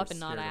show are up and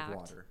not scared of act.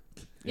 water.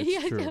 It's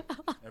Yeah, true.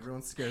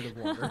 Everyone's scared of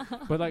water.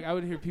 But like I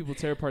would hear people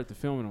tear apart the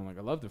film, and I'm like,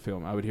 I love the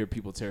film. I would hear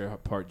people tear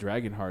apart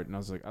Dragonheart, and I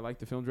was like, I like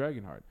the film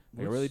Dragonheart.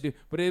 Like, I really do.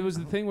 But it was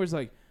the thing where it's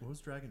like, What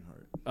was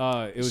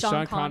Dragonheart? it was Sean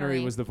Sean Connery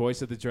Connery. was the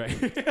voice of the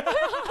dragon.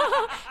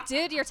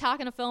 Dude, you're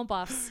talking to film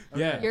buffs.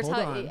 Yeah. You're Hold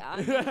talking.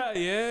 on.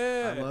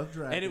 Yeah. I love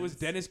And it was dragons.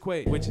 Dennis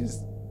Quaid, which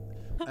is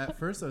At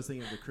first, I was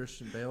thinking of the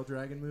Christian Bale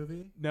dragon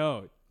movie.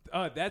 no.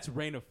 That's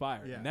Reign of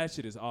Fire. Yeah. And that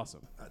shit is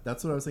awesome.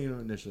 That's what I was thinking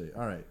of initially.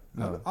 All right.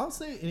 No. I'll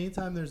say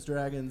anytime there's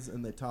dragons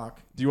and they talk.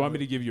 Do you want me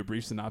to give you a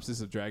brief synopsis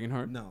of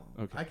Dragonheart? No.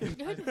 Okay. I can.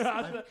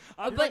 I'm But-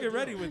 fucking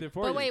ready with it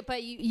for But you. wait,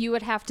 but you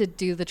would have to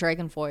do the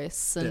dragon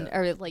voice, and Yeah.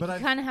 or like But you I-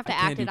 kind of have to I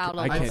can't act it do- out a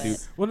I little can't bit.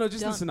 do. Well, no, just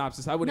the Don't-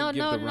 synopsis. I wouldn't No, give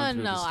no, the no, run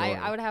through no. the story.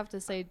 I would have to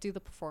say do the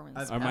performance.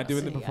 I've Am I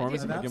doing the Yeah,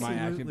 performance? do Am I I've get my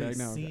acting absolutely back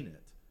now? seen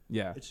it.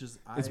 Yeah. It's just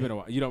It's been a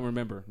while. You don't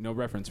remember. No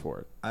reference for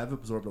it. I've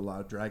absorbed a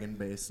lot of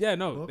dragon-based. Yeah,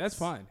 no, books, that's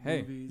fine.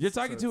 Hey, movies, you're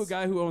talking so to a it's-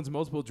 guy who owns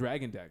multiple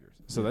dragon daggers,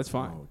 so that's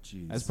fine. Oh,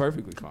 jeez. That's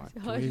perfectly fine.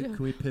 Can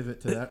we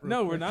pivot to that? real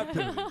No, we're quick? not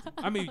pivoting.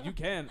 I mean, you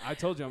can. I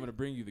told you I'm going to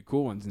bring you the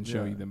cool ones and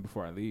show Yeah. you them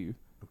before I leave.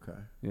 Okay.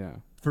 Yeah.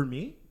 For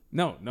me,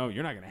 No,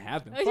 you're not gonna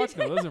have them. Fuck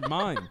no, those are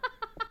mine.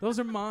 Those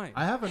are mine.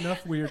 I have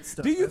enough weird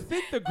stuff. Do you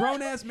think the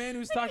grown ass man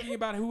who's talking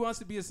about who wants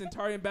to be a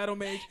Centaurian battle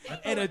mage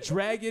and a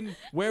dragon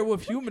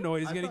werewolf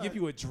humanoid is going to give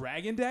you a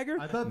dragon dagger?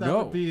 I thought that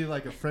would be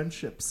like a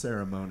friendship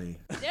ceremony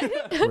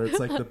where it's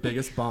like the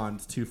biggest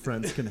bond two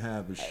friends can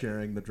have is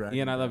sharing the dragon.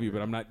 Ian, I love you,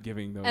 but I'm not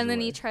giving those And then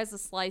away. he tries to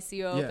slice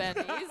you open. Yeah.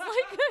 He's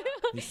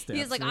like, stabs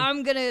he's like, you.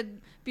 I'm gonna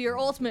be your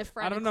ultimate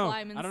friend I don't and know.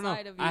 climb I don't know.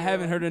 inside of you. I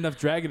haven't heard enough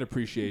dragon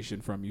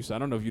appreciation from you, so I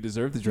don't know if you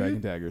deserve the dragon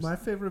daggers. My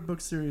favorite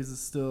book series is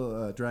still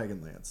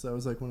Dragonlance. That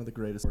was like one of the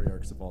greatest story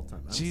arcs of all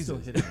time. I'm still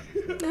Jesus.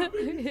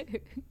 hitting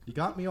it. You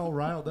got me all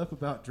riled up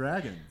about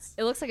dragons.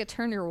 It looks like it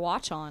turned your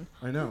watch on.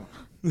 I know.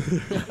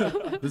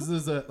 This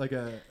is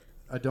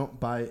I don't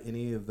buy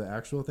any of the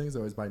actual things. I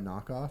always buy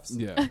knockoffs.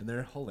 Yeah. And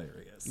they're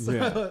hilarious.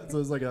 Yeah. So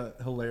it's like a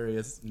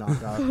hilarious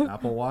knockoff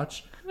Apple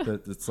Watch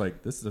that it's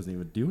like, this doesn't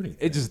even do anything.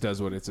 It just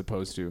does what it's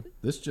supposed to.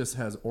 This just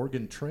has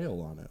Oregon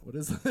Trail on it. What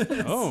is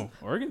this? Oh,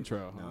 Oregon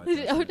Trail. No, Huh?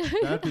 it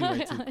doesn't. That'd be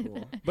way too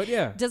cool. But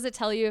yeah. Does it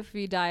tell you if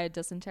you die of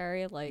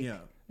dysentery? Like, Yeah.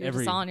 you're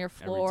just on your every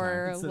time.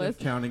 floor Instead of with.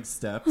 counting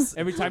steps.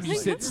 Every time you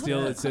sit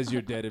still, it says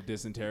you're dead of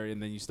dysentery,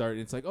 and then you start.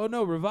 It's like, oh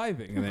no,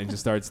 reviving, and then it just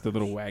starts. The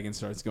little wagon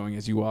starts going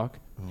as you walk.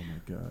 Oh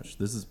my gosh.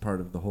 This is part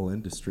of the whole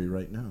industry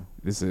right now.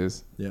 This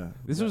is. Yeah.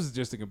 This was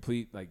just a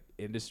complete like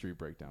industry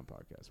breakdown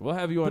podcast. We'll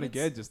have you on But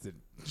again just to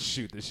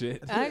shoot the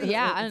shit.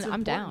 Yeah, It's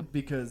I'm down. important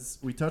because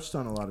we touched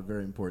on a lot of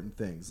very important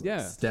things. Like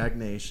Yeah.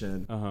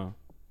 Stagnation, Uh huh.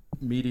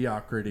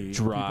 mediocrity,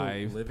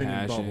 Drive, people living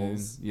passion. in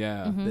bubbles.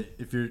 Yeah. Mm-hmm. That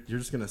if you're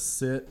just gonna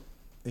sit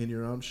in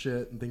your own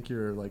shit and think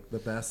you're like the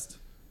best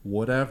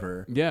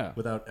whatever Yeah.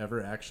 without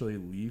ever actually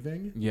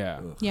leaving. Yeah.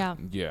 Ugh, Yeah.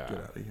 Yeah. Get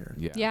out of here.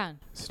 Yeah. Yeah.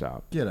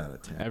 Stop. Get out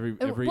of town. Every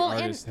Well,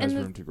 artist has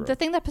room to grow. The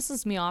thing that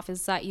pisses me off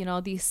is that,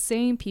 these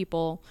same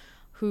people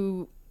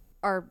who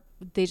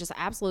they just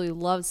absolutely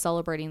love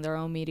celebrating their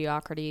own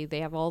mediocrity.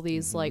 They have all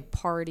these like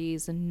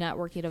parties and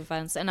networking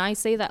events. And I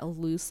say that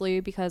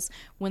loosely because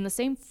when the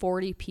same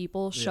 40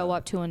 people show Yeah.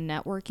 up to a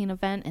networking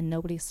event and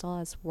nobody still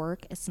has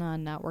work, it's not a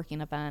networking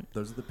event.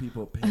 Those are the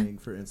people paying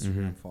for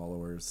Instagram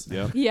followers.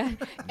 Yep. Yeah.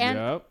 And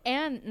Yep.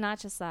 and not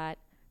just that,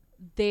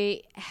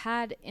 they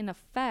had an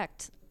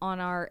effect on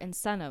our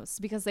incentives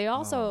because they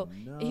also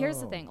here's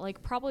the no. thing,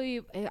 like probably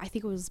I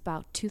think it was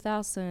about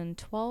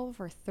 2012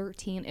 or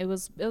 13. It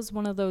was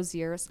one of those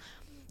years.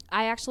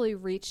 I actually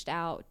reached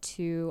out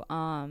to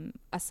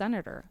a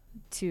senator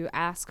to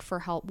ask for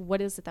help.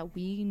 What is it that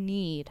we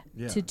need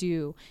Yeah. to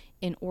do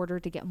in order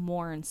to get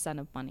more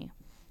incentive money,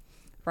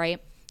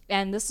 right?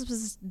 And this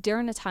was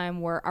during a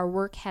time where our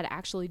work had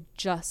actually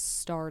just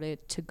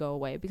started to go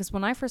away. Because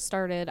when I first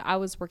started, I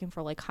was working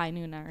for like High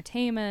Noon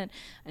Entertainment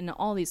and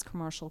all these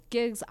commercial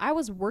gigs. I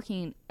was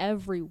working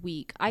every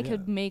week. I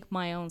could make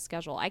my own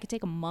schedule. I could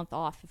take a month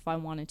off if I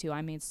wanted to.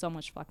 I made so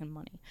much fucking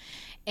money.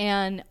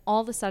 And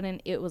all of a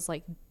sudden, it was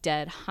like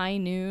dead. High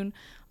Noon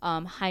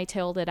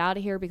hightailed it out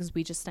of here because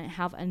we just didn't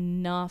have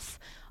enough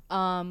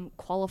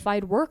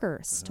qualified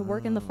workers to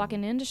work in the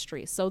fucking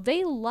industry. So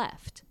they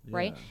left,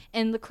 right? Yeah.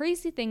 And the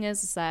crazy thing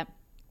is that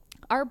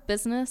our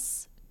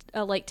business,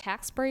 like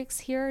tax breaks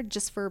here,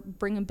 just for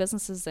bringing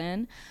businesses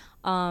in,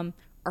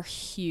 are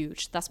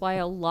huge. That's why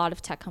a lot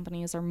of tech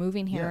companies are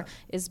moving here,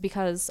 is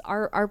because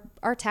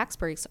our tax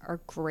breaks are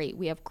great.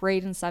 We have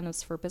great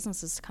incentives for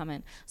businesses to come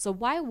in. So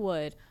why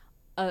would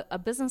a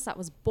business that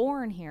was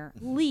born here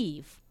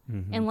leave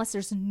unless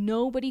there's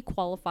nobody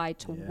qualified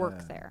to work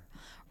Yeah. there,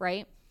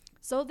 right?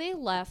 So they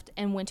left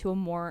and went to a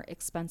more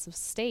expensive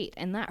state,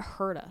 and that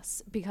hurt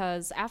us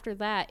because after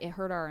that, it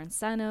hurt our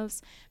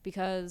incentives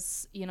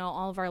because,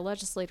 all of our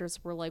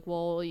legislators were like,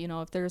 well,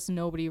 if there's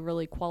nobody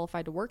really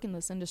qualified to work in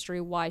this industry,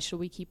 why should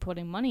we keep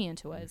putting money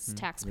into it? It's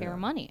taxpayer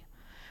money,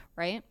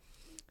 right?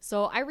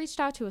 So I reached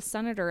out to a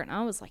senator and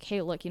I was like,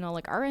 hey, look,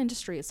 like our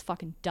industry is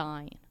fucking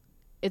dying.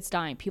 It's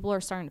dying. People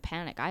are starting to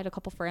panic. I had a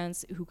couple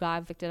friends who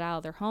got evicted out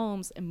of their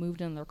homes and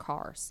moved in their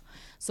cars.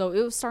 So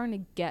it was starting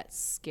to get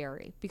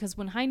scary because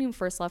when High Noon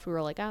first left, we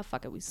were like,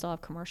 fuck it. We still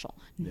have commercial.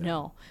 Yeah.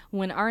 No.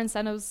 When our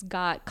incentives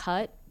got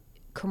cut,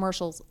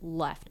 commercials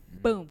left.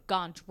 Boom.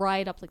 Gone.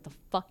 Dried up like the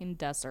fucking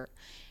desert.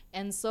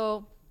 And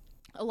so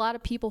a lot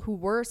of people who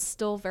were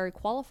still very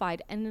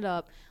qualified ended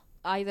up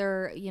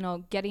either,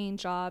 getting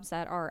jobs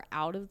that are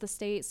out of the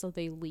state. So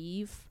they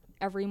leave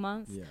every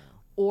month. Yeah.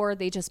 Or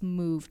they just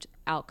moved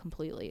out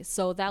completely.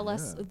 So that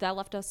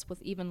left us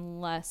with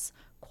even less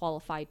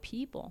qualified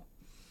people.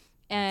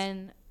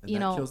 And And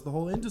that kills the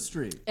whole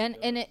industry. and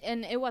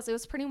it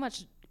was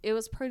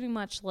pretty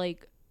much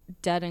like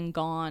dead and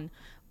gone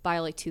by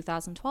like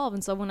 2012.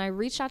 And so when I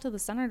reached out to the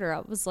senator, I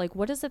was like,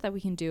 what is it that we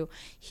can do?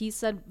 He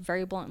said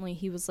very bluntly,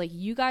 he was like,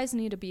 you guys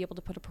need to be able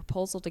to put a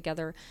proposal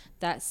together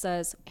that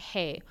says,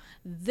 hey,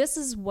 this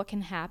is what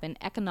can happen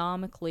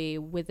economically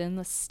within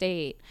the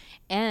state.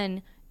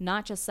 And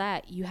not just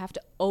that, you have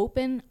to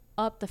open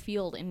up the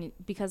field. And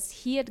because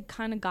he had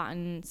kind of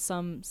gotten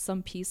some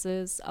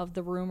pieces of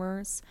the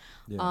rumors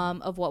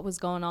of what was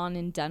going on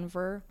in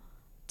Denver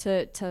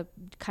to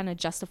kind of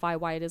justify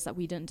why it is that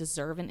we didn't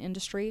deserve an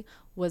industry,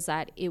 was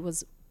that it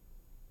was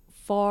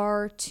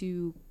far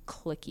too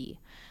cliquey.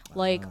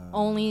 Like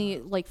only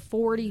like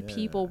 40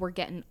 people were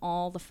getting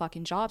all the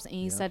fucking jobs. And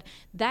he said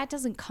that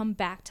doesn't come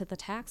back to the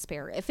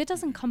taxpayer. If it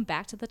doesn't come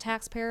back to the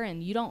taxpayer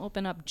and you don't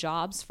open up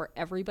jobs for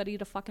everybody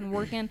to fucking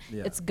work in,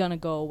 it's gonna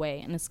go away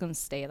and it's gonna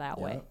stay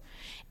that way.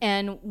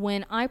 And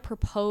when I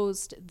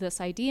proposed this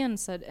idea and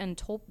said and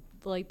told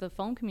like the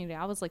film community,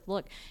 I was like,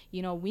 look,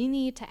 you know, we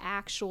need to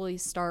actually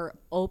start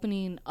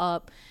opening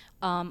up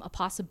a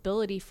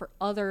possibility for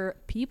other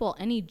people.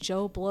 Any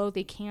Joe Blow,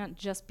 they can't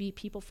just be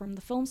people from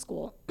the film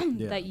school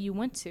that you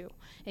went to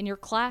and your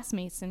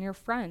classmates and your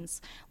friends.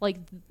 Like,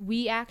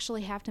 we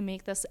actually have to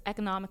make this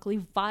economically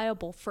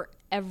viable for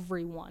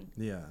everyone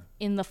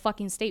in the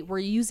fucking state. We're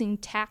using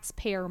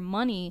taxpayer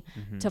money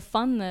to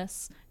fund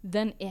this,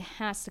 then it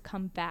has to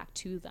come back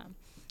to them.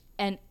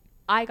 And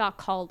I got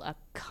called a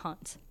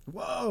cunt.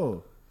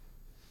 Whoa.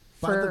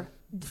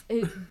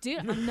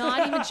 Dude, I'm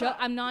not even joking.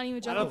 I'm not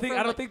even joking.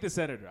 I don't think the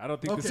senator. I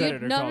don't think the Dude,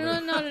 senator.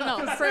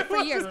 No. For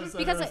years,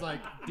 because like,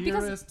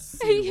 dearest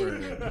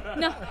C-word.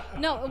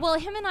 no. Well,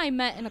 him and I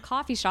met in a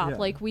coffee shop. Yeah.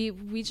 Like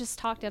we just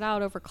talked it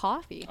out over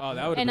coffee. Oh,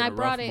 that would have been a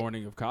rough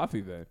morning of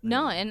coffee then.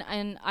 No,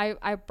 and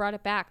I brought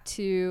it back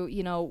to,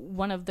 you know,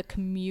 one of the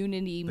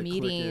community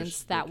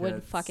meetings that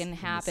would fucking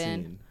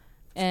happen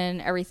and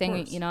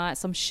everything, you know, at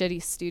some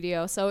shitty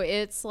studio. So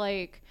it's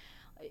like,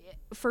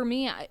 for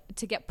me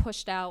to get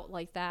pushed out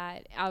like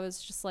that, I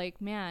was just like,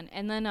 man.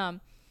 And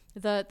then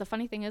the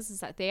funny thing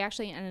is that they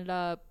actually ended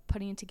up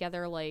putting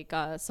together like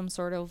some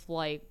sort of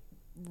like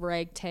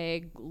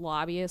ragtag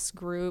lobbyist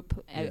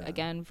group,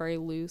 again very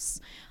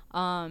loose,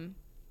 and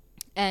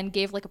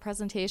gave like a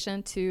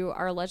presentation to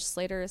our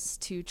legislators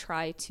to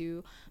try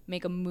to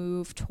make a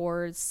move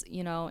towards,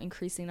 you know,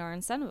 increasing our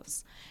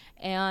incentives.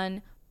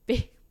 And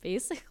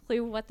basically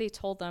what they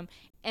told them,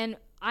 and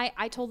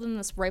I told them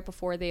this right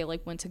before they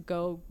like went to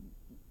go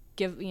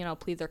give, you know,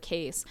 plead their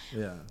case.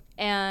 Yeah.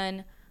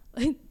 And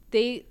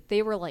they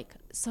were like,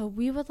 so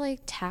we would like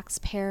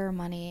taxpayer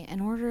money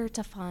in order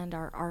to fund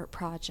our art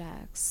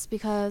projects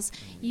because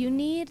you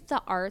need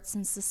the arts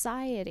in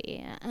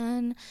society,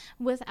 and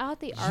without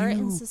the art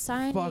in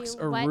society,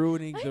 fucks are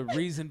ruining the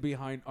reason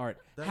behind art.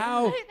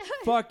 How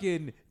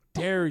fucking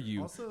dare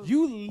you? Also,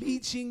 you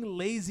leeching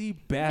lazy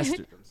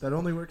bastard. That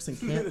only works in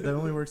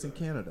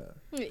Canada.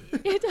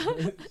 It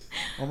does.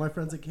 All my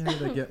friends in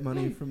Canada get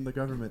money from the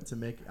government to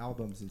make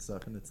albums and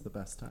stuff, and it's the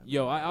best time.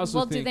 Yo, I also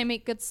think, do they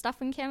make good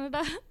stuff in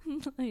Canada?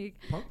 Like,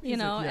 you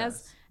know,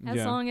 as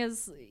long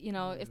as, you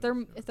know, if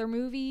they're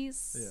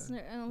movies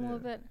a little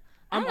bit.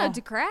 I don't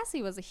know.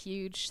 Degrassi was a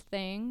huge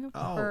thing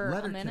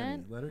for a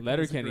minute.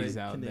 Letterkenny's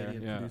out there.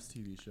 Produced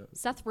TV show.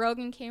 Seth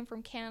Rogen came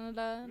from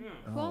Canada.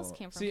 Who else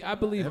came from Canada? I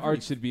believe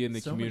art should be in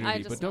the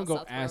community, but don't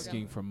go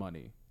asking for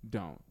money.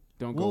 Don't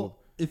go.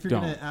 If you're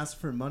going to ask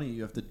for money,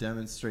 you have to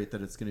demonstrate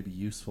that it's going to be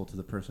useful to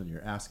the person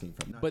you're asking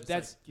from. But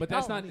that's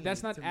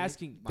not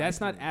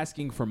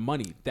asking for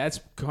money.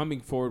 That's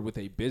coming forward with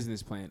a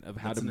business plan of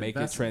how to make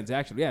a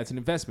transaction. Yeah, it's an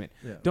investment.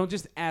 Yeah. Don't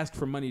just ask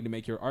for money to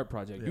make your art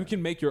project. Yeah. You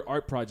can make your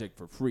art project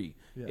for free.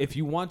 Yeah. If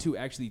you want to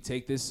actually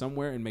take this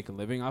somewhere and make a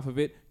living off of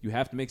it, you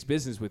have to mix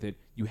business with it.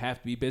 You have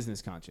to be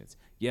business conscious.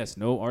 Yes,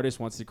 no artist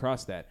wants to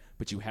cross that,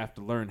 but you have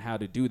to learn how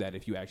to do that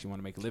if you actually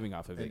want to make a living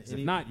off of it. If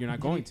not, you're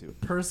not going to.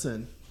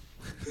 Person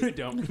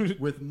don't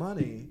with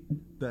money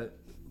that,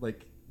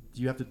 like,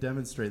 you have to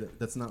demonstrate that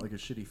that's not like a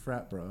shitty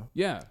frat bro.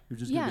 Yeah, you're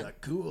just gonna be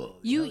like,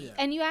 cool.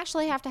 And you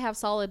actually have to have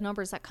solid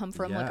numbers that come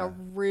from like a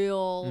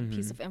real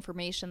piece of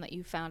information that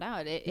you found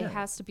out. It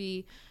has to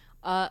be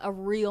a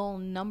real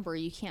number.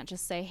 You can't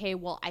just say, hey,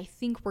 well, I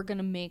think we're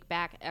gonna make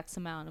back X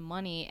amount of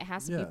money. It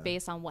has to be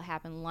based on what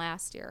happened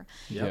last year.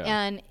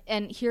 And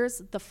here's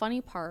the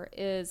funny part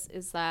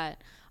is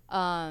that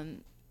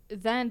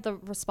then the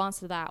response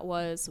to that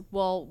was,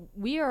 well,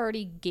 we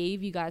already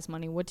gave you guys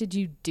money. What did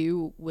you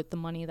do with the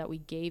money that we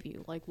gave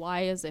you? Like,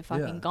 why is it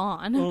fucking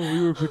gone? Oh,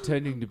 we were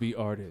pretending to be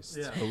artists.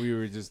 Yeah. So we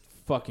were just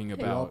fucking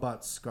about. We all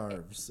bought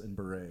scarves and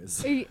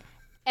berets.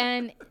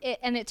 And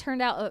it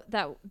turned out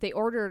that they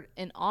ordered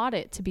an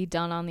audit to be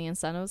done on the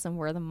incentives and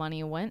where the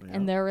money went,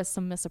 and there was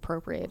some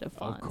misappropriated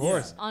funds. Of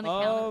course.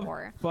 Unaccounted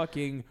for.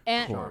 Fucking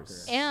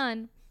course.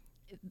 And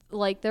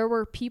like, there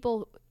were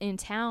people in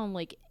town,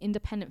 like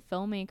independent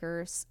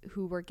filmmakers,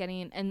 who were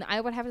getting, and I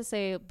would have to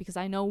say, because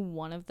I know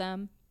one of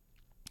them,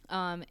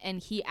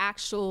 and he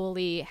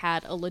actually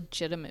had a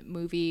legitimate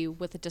movie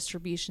with a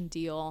distribution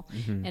deal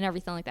and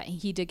everything like that. And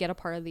he did get a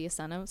part of the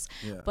incentives.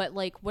 Yeah. But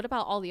like, what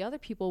about all the other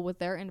people with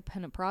their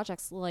independent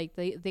projects? Like,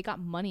 they got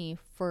money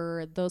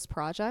for those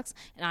projects,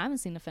 and I haven't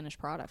seen a finished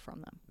product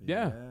from them.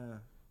 Yeah.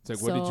 It's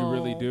like, what did you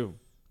really do?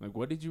 Like,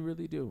 what did you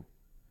really do?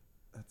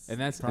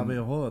 That's probably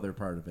a whole other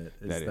part of it.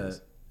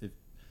 Is if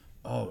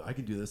I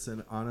can do this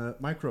on a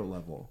micro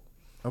level.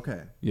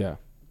 Okay. Yeah.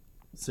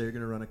 So you're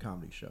gonna run a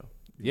comedy show.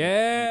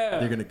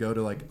 You're gonna go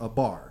to like a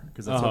bar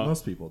because that's what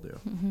most people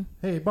do.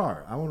 Hey,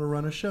 bar, I want to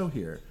run a show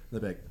here. They're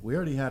like, we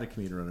already had a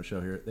comedian run a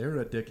show here. They were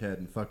a dickhead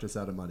and fucked us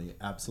out of money.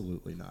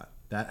 Absolutely not.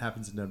 That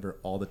happens in Denver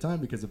all the time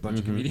because a bunch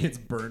of comedians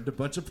burned a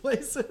bunch of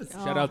places.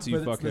 Shout out to you,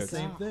 fuckers. It's the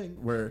same thing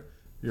where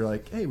you're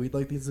like, hey, we'd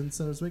like these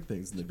incentives to make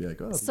things, and they'd be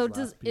like, oh, So these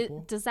last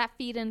people. does that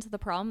feed into the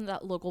problem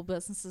that local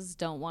businesses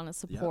don't want to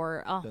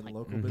support? Oh, Then my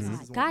local Mhm.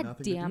 businesses God want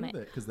nothing damn to it. do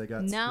with it because they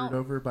got Now- screwed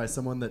over by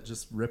someone that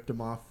just ripped them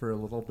off for a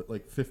little bit,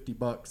 like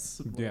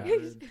 $50. Yeah.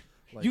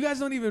 Like, You guys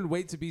don't even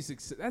wait to be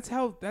success. That's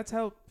how.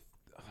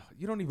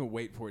 You don't even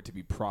wait for it to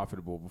be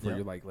profitable before Yep.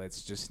 you're like,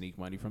 let's just sneak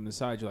money from the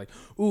side. You're like,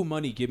 ooh,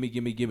 money, give me.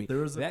 There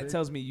was a That big-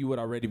 tells me you would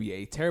already be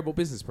a terrible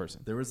business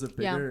person. There was a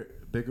Yeah.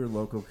 bigger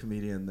local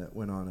comedian that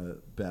went on a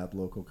bad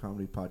local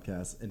comedy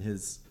podcast, and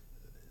his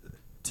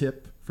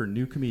tip for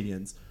new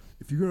comedians: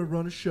 if you're gonna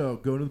run a show,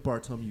 go to the bar.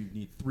 Tell them you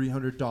need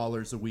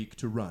 $300 a week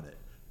to run it,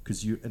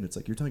 and it's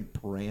like you're telling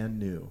brand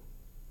new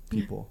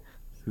people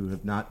who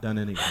have not done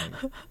anything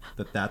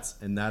that's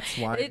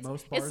why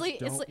most bars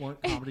don't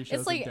want comedy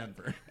shows in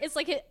Denver. It's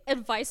like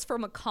advice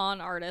from a con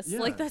artist.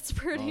 Yeah. Like that's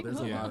pretty. There's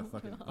a Yeah. lot of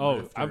fucking.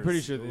 Oh, I'm grifters.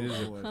 pretty sure it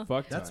is boy. a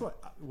fuck That's ton. what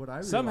I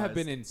realized. Some have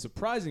been in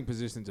surprising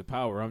positions of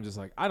power. I'm just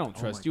like, I don't Oh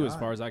trust my you as God.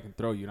 far as I can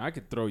throw you, and I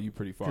could throw you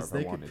pretty far because if I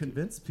they could wanted to.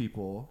 convince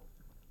people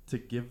to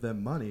give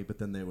them money, but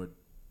then they would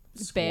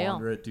Bail.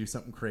 squander it, do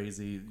something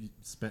crazy. You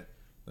spent.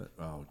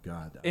 Oh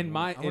God!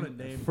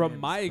 From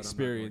my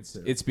experience,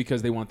 it's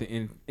because they want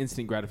the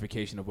instant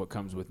gratification of what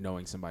comes with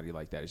knowing somebody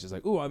like that. It's just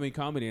like, oh, I'm in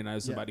comedy and I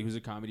have somebody who's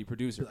a comedy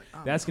producer. Like,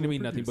 I'm That's a going to cool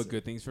mean nothing but producer.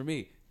 good things for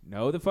me.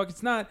 No, the fuck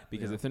it's not.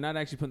 Because Yeah. if they're not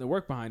actually putting the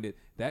work behind it,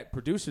 that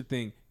producer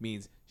thing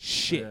means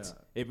shit.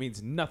 Yeah. It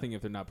means nothing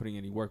if they're not putting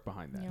any work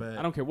behind that. Yeah.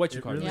 I don't care what you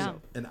It call really-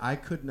 yourself. And I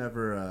could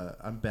never.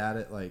 I'm bad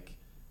at like.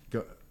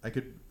 I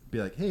could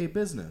be like, hey,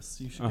 business,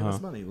 you should give us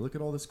money. Look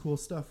at all this cool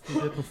stuff we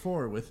did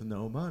before with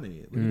no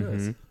money. Look at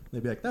this.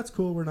 They'd be like, that's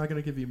cool. We're not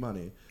going to give you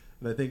money.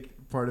 And I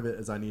think part of it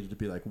is I needed to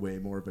be like way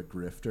more of a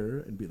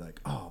grifter and be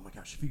like, oh my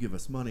gosh, if you give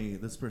us money,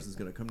 this person's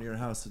going to come to your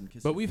house and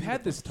kiss But your we've feet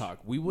had a this bunch. talk.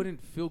 We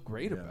wouldn't feel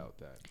great Yeah. about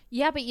that.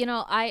 Yeah, but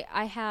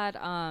I had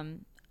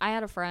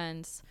a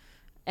friend,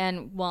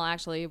 and well,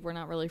 actually, we're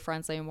not really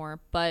friends anymore.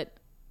 But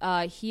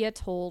he had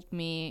told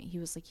me, he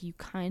was like, you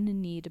kind of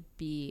need to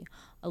be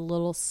a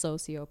little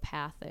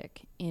sociopathic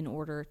in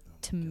order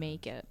to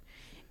make it.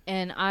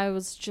 And I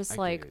was just I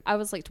like, get it. I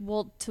was like,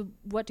 well, to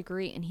what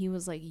degree? And he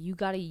was like, you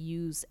got to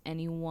use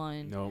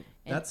anyone Nope.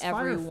 and That's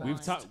everyone.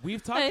 We've talked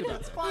about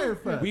That's that.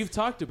 Firefest. We've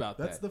talked about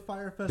That's that. the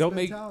Firefest Don't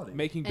make mentality.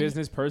 making And-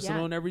 business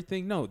personal yeah. and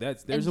everything. No,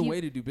 there's a way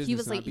to do business. He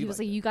was and like, not be he was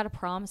like, that. you got to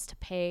promise to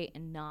pay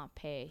and not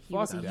pay. He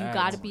was Fuck like, that. you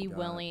got to Oh be my God.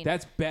 willing.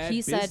 That's bad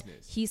he said,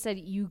 business. he said,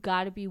 you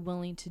got to be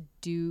willing to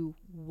do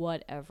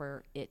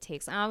whatever it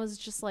takes. And I was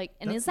just like,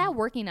 and is that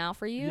working out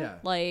for you? Yeah,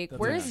 Like, that's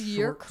where's a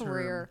your short-term-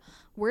 career?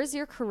 Where's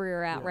your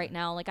career at Yeah. right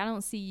now? Like, I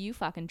don't see you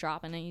fucking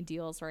dropping any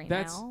deals right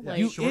That's- now. Yeah, Like,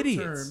 You short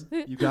idiots.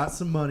 term, you got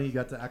some money, you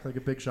got to act like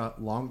a big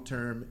shot. Long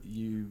term,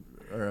 you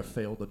are a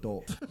failed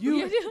adult.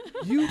 you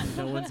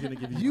No one's going to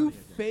give you you money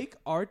again. fake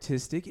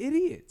artistic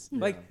idiots.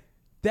 Like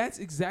that's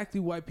exactly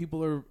why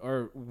people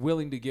are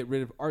willing to get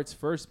rid of arts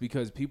first,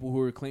 because people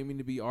who are claiming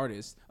to be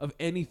artists of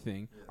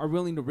anything are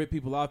willing to rip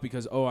people off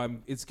because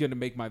it's going to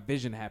make my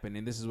vision happen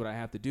and this is what I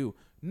have to do.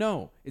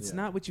 No, it's Yeah.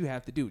 not what you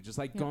have to do. Just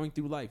like going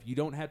through life, you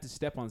don't have to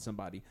step on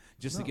somebody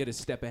just to No. get a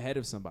step ahead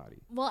of somebody.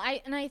 well,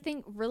 I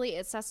think really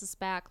it sets us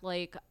back.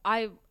 Like,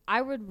 I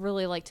would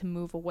really like to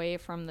move away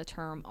from the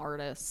term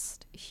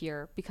artist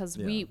here because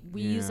we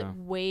use it Yeah.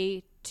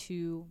 way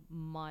too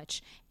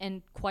much.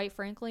 And quite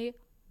frankly,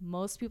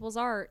 most people's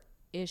art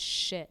is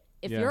shit.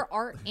 If Yeah. your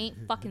art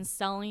ain't fucking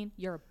selling,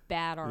 you're a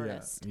bad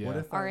artist. Yeah. What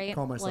if All I right,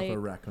 call myself a like-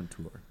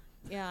 raconteur?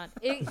 Yeah,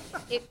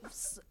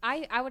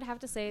 I would have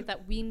to say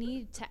that we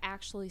need to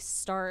actually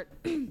start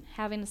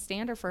having a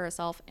standard for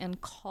ourselves and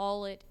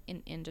call it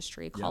an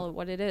industry, call it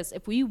what it is.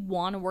 If we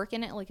want to work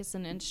in it like it's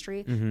an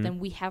industry, then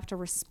we have to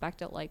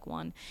respect it like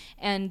one.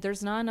 And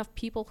there's not enough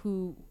people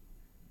who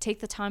take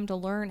the time to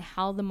learn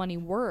how the money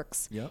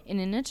works Yep.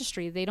 in an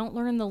industry. They don't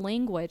learn the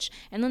language,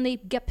 and then they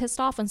get pissed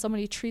off when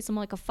somebody treats them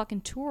like a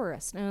fucking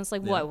tourist. And it's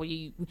like, Yeah. what? Well,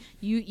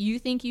 you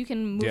think you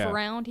can move Yeah.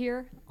 around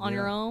here on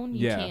your Yeah. own?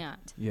 You Yeah.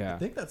 can't. Yeah. I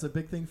think that's a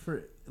big thing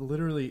for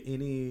literally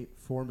any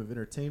form of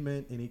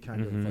entertainment, any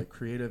kind of like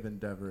creative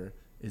endeavor,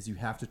 is you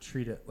have to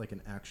treat it like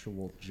an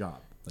actual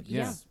job. Like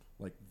Yeah. this,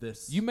 like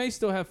this. You may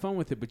still have fun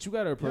with it, but you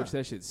got to approach Yeah.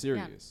 that shit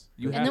serious.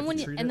 You And have And then to. when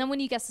you treat and it- then when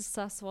you get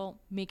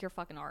successful, make your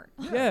fucking art.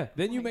 Yeah,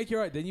 then you make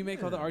your art. Then you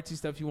make all the artsy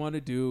stuff you want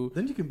to do.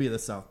 Then you can be the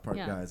South Park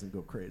Yeah. guys and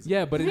go crazy.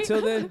 Yeah, but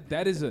until then,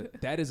 that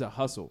is a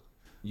hustle.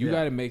 You Yeah.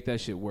 got to make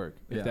that shit work.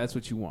 If Yeah. that's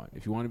what you want.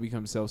 If you want to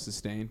become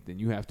self-sustained, then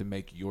you have to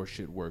make your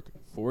shit work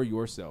for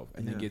yourself,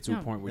 and then Yeah. get to a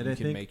Yeah. point where And you I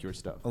can think make your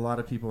stuff. A lot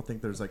of people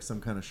think there's like some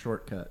kind of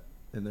shortcut,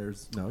 and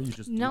there's no. You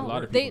just do No, the A lot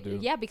work. of they people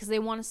do. Yeah, because they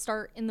want to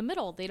start in the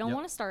middle. They don't Yep.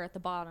 want to start at the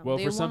bottom. Well,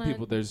 they for some wanna-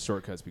 people, there's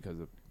shortcuts because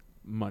of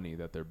money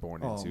that they're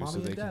born Oh, into, mommy so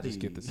they and can just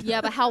get daddy. this. Yeah,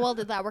 but how well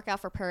did that work out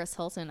for Paris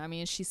Hilton? I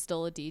mean, is she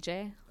still a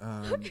DJ?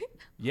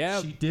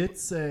 Yeah, She did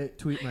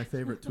tweet my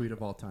favorite tweet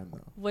of all time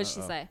though. What did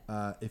she say?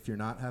 If you're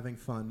not having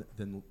fun,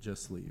 then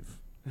just leave.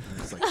 And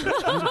I was like,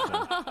 that's beautiful.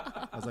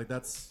 I was like,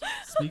 that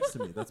speaks to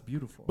me. That's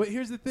beautiful. But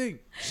here's the thing: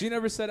 she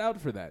never set out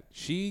for that.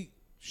 She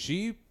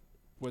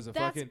was a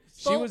That's fucking.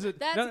 She was a.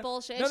 That's no, no,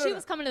 bullshit. No, no, She no.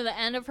 was coming to the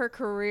end of her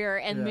career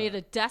and Yeah. made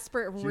a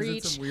desperate She was in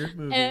reach. some weird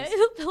movies.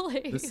 And,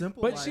 like, The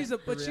Simple But Life, she's a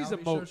the but she's a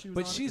reality mogul. show she was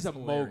But on, she's is a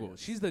mogul. hilarious.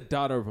 She's the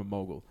daughter of a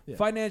mogul. Yeah.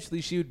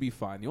 Financially, she would be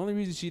fine. The only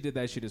reason she did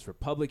that shit is for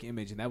public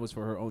image, and that was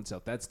for her own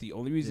self. That's the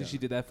only reason Yeah. she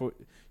did that for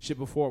shit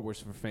before was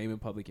for fame and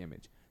public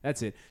image.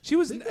 That's it. She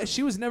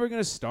was never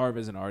gonna starve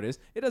as an artist.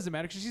 It doesn't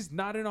matter because she's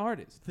not an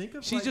artist. Think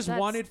of she like- just That's-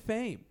 wanted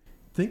fame.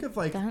 Think of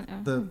like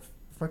That- the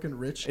fucking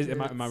rich.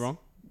 Am I kids. wrong?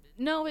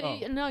 no,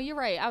 Oh. no, you're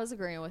right. I was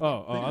agreeing with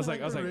Oh, you. I was like,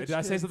 the rich did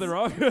I say kids. something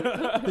wrong?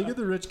 Think of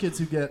the rich kids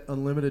who get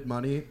unlimited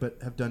money but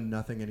have done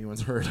nothing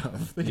anyone's heard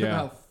of. Think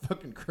Yeah. of how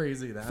fucking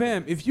crazy that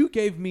Fam, is. if you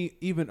gave me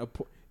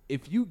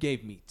if you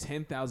gave me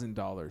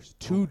 $10,000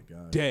 Oh my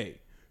God.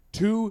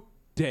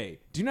 today,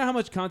 do you know how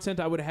much content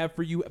I would have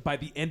for you by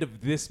the end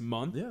of this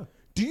month? Yeah.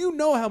 Do you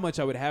know how much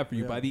I would have for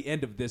you Yeah. by the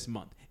end of this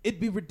month? It'd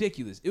be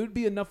ridiculous. It would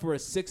be enough for a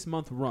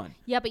 6-month run.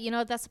 Yeah, but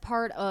that's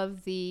part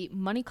of the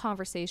money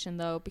conversation,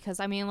 though, because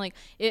I mean, like,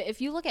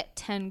 if you look at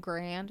 10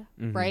 grand,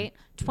 Mm-hmm. right,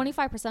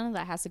 25% of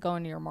that has to go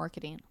into your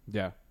marketing.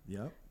 Yeah.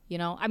 Yep.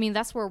 I mean,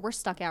 that's where we're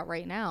stuck at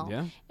right now.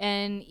 Yeah.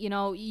 And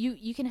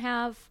you can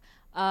have,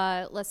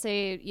 let's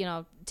say,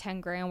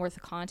 10 grand worth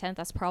of content.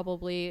 That's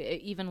probably,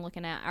 even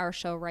looking at our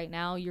show right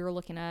now, you're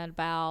looking at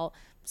about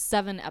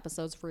 7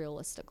 episodes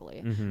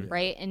realistically,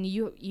 right? And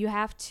you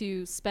have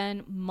to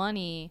spend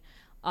money,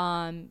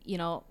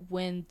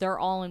 when they're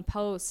all in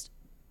post,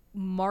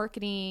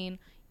 marketing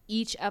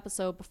each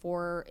episode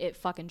before it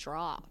fucking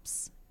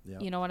drops. Yeah.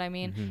 You know what I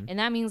mean? And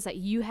that means that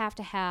you have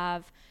to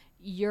have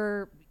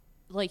your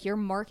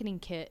marketing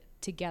kit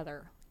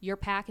together. Your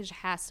package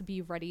has to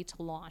be ready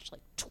to launch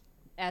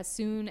as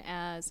soon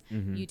as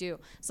you do.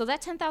 So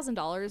that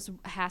 $10,000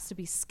 has to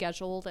be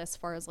scheduled as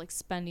far as like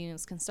spending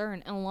is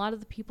concerned. And a lot of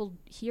the people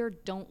here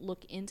don't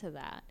look into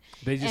that.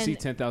 They just see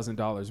And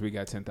 $10,000. We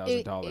got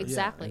 $10,000.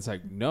 Exactly. It's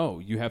like, no,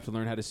 you have to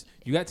learn how to.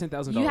 You got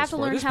 $10,000. You have to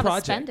for learn this how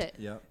project, to spend it.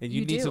 Yep. and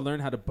you need do. to learn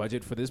how to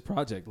budget for this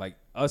project. Like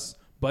us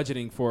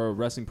budgeting for a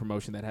wrestling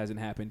promotion that hasn't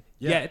happened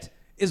Yeah. yet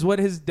is what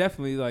is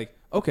definitely like,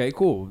 okay,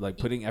 cool. Like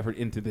putting effort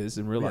into this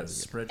and We had a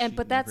realizing it. spreadsheet And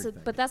but that's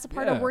everything. a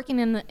part Yeah. of working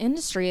in the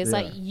industry is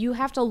Yeah. that you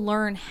have to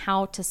learn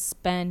how to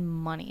spend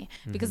money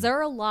because there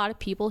are a lot of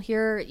people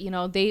here,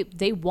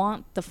 they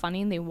want the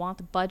funding, they want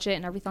the budget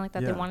and everything like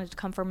that. Yeah. They want it to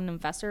come from an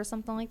investor or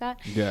something like that.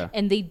 Yeah.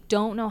 And they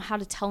don't know how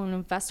to tell an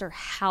investor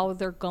how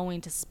they're going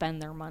to spend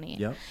their money.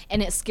 Yep.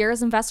 And it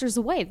scares investors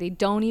away. They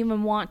don't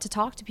even want to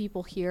talk to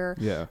people here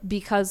Yeah.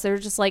 because they're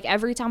just like,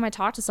 every time I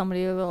talk to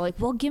somebody, they're like,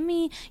 well, give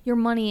me your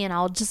money and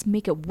I'll just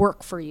make it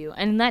work for you.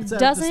 And that It's a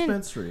doesn't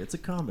dispensary. It's a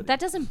comedy. that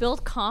doesn't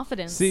build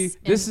confidence See, in,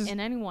 this is- in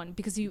anyone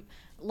because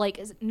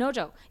no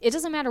joke. It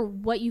doesn't matter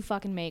what you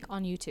fucking make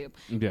on YouTube.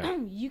 Yeah.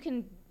 You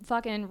can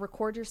fucking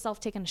record yourself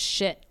taking a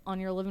shit on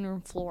your living room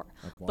floor.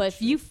 watch But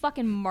if it. you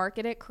fucking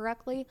market it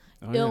correctly,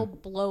 Oh, it'll yeah.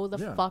 blow the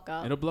Yeah. fuck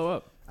up. It'll blow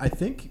up. I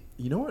think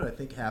you know what I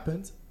think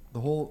happened.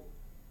 The whole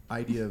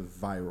idea of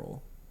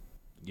viral.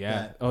 Yeah.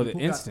 that Oh, the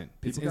people got- instant.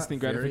 It's people got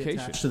instant very gratification.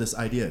 attached to this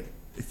idea.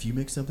 If you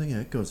make something and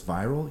it goes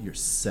viral, you're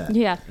set.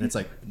 Yeah. And it's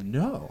like,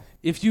 no.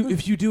 If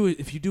you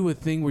do a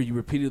thing where you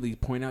repeatedly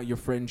point out your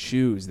friend's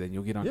shoes, then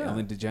you'll get on Yeah.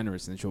 Ellen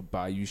DeGeneres and she'll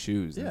buy you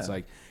shoes. And it's Yeah.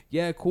 like,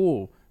 yeah,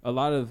 cool. A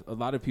lot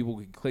of people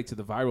can click to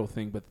the viral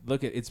thing, but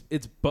look at it's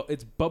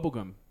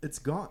bubblegum. It's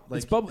gone.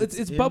 Like It's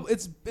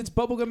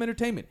bubblegum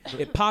entertainment.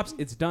 It pops.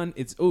 It's done.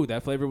 It's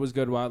that flavor was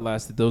good while it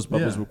lasted. Those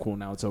bubbles Yeah. were cool.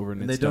 Now it's over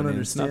and And they it's don't done.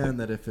 and it's nothing. understand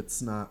that if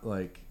it's not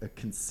like a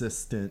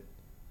consistent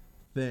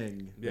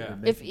thing, that Yeah.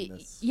 you're If making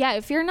this.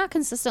 if you're not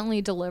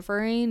consistently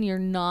delivering, you're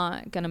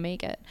not gonna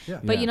make it. Yeah.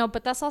 But Yeah.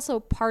 but that's also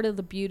part of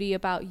the beauty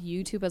about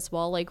YouTube as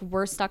well. Like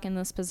we're stuck in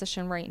this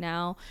position right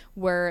now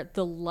where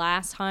the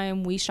last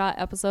time we shot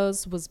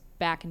episodes was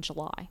back in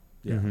July.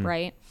 Yeah. Mm-hmm.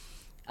 Right.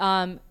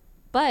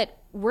 But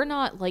we're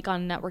not like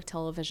on network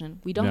television.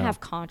 We don't No. have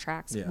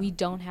contracts. Yeah. We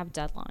don't have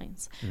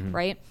deadlines.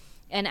 Right.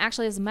 And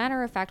actually, as a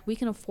matter of fact, we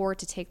can afford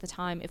to take the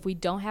time. If we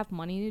don't have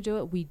money to do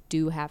it, we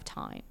do have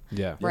time.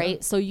 Yeah.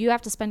 Right. So you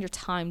have to spend your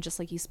time just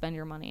like you spend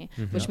your money,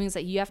 Mm-hmm. which means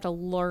that you have to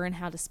learn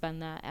how to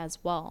spend that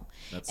as well.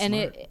 That's and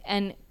smart.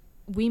 and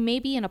we may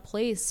be in a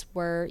place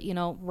where,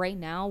 right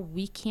now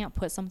we can't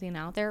put something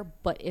out there,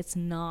 but it's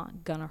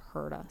not going to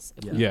hurt us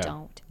if we Yeah.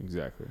 don't.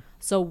 Exactly.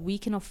 So we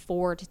can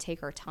afford to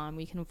take our time.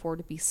 We can afford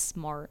to be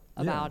smart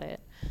about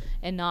it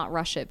and not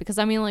rush it. Because,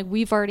 I mean, like,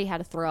 we've already had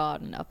to throw out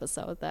an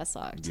episode that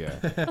sucked. Yeah.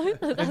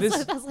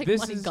 That's like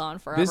money gone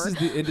forever. This is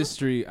the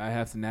industry I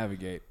have to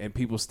navigate, and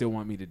people still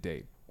want me to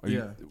date.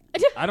 Yeah.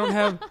 I don't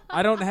have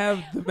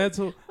the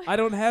mental. I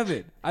don't have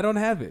it.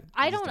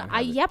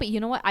 but you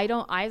know what? I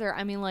don't either.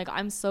 I mean, like,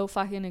 I'm so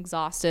fucking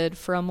exhausted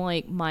from,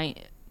 like,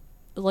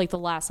 the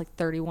last,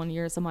 31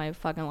 years of my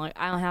fucking life.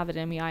 I don't have it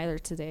in me either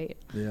to date.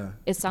 Yeah.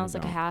 It sounds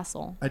like a don't.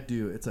 hassle. I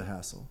do. It's a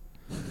hassle.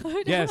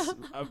 Yes,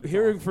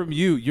 hearing from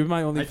you, you're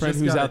my only I friend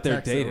just who's got a out there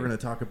text that dating. We're going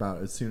to talk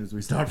about as soon as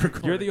we stop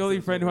recording. You're the only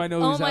friend who I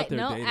know Oh who's my, out there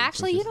no, dating.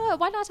 actually, so you know what?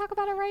 Why not talk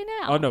about it right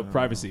now? Oh no,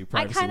 privacy.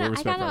 We'll respect that. I No,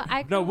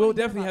 kinda we'll wanna hear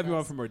definitely about have you on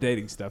this. for more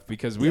dating stuff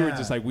because we were Yeah.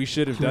 just like we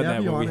should have Can we done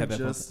have that you when we on had and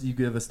that. just you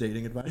give us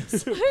dating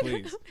advice?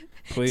 Please,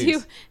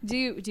 please. Do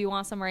you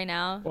want some right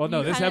now? Well, no,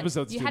 You this kinda-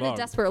 episode's you too had long. a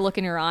desperate look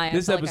in your eye. I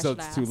This feel like I should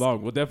episode's too ask.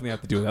 long. We'll definitely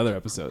have to do another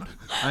episode.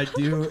 I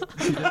do.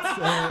 She did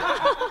say,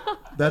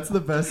 that's the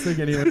best thing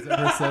anyone's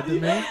ever said to me.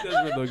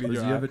 Desperate look in Was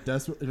your you eye. have a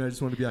desperate, and I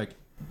just want to be like,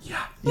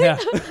 yeah, Yeah,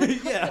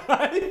 yeah,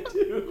 I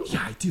do. yeah,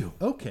 I do.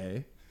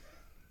 Okay.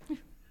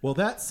 Well,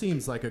 that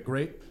seems like a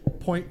great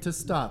point to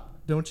stop.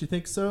 Don't you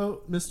think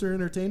so, Mr.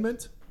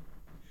 Entertainment?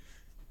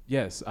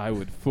 Yes, I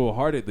would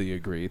full-heartedly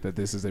agree that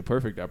this is a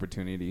perfect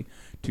opportunity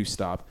to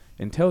stop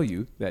and tell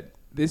you that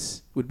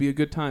this would be a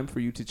good time for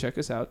you to check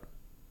us out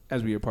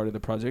as we are part of the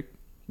Project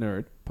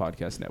Nerd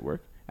Podcast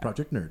Network. at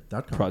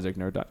ProjectNerd.com.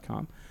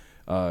 ProjectNerd.com.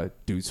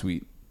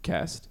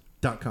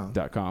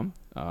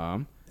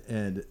 DudeSweetCast.com.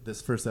 And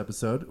this first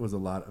episode was a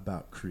lot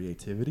about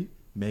creativity,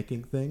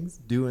 making things,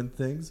 doing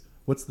things.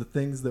 What's the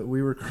things that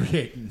we were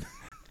creating?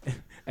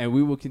 And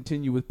we will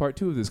continue with part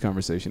 2 of this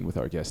conversation with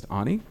our guest,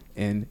 Ani,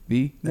 and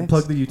the And next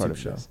plug the part YouTube of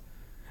show. this.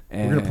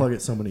 We're going to plug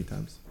it so many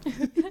times.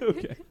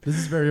 Okay. This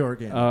is very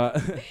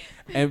organic.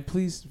 And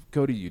please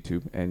go to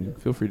YouTube and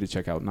feel free to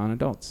check out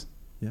Non-Adults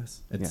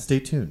Yes. And Yeah. stay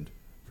tuned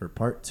for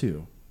part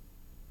 2.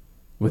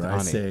 with where I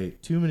Ani, say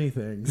too many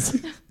things.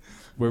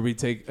 where we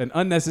take an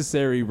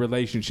unnecessary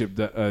relationship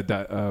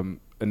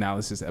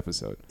analysis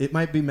episode. It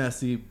might be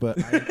messy, but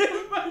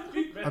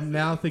I'm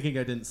now thinking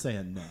I didn't say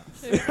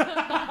enough.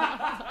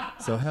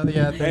 So hell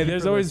yeah. Thank Hey, you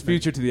there's for always listening.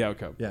 future to the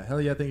outcome. Yeah, hell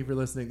yeah. Thank you for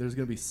listening. There's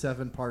going to be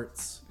 7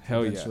 parts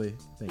Hell yeah. eventually.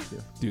 Thank you.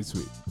 Dude,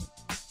 sweet.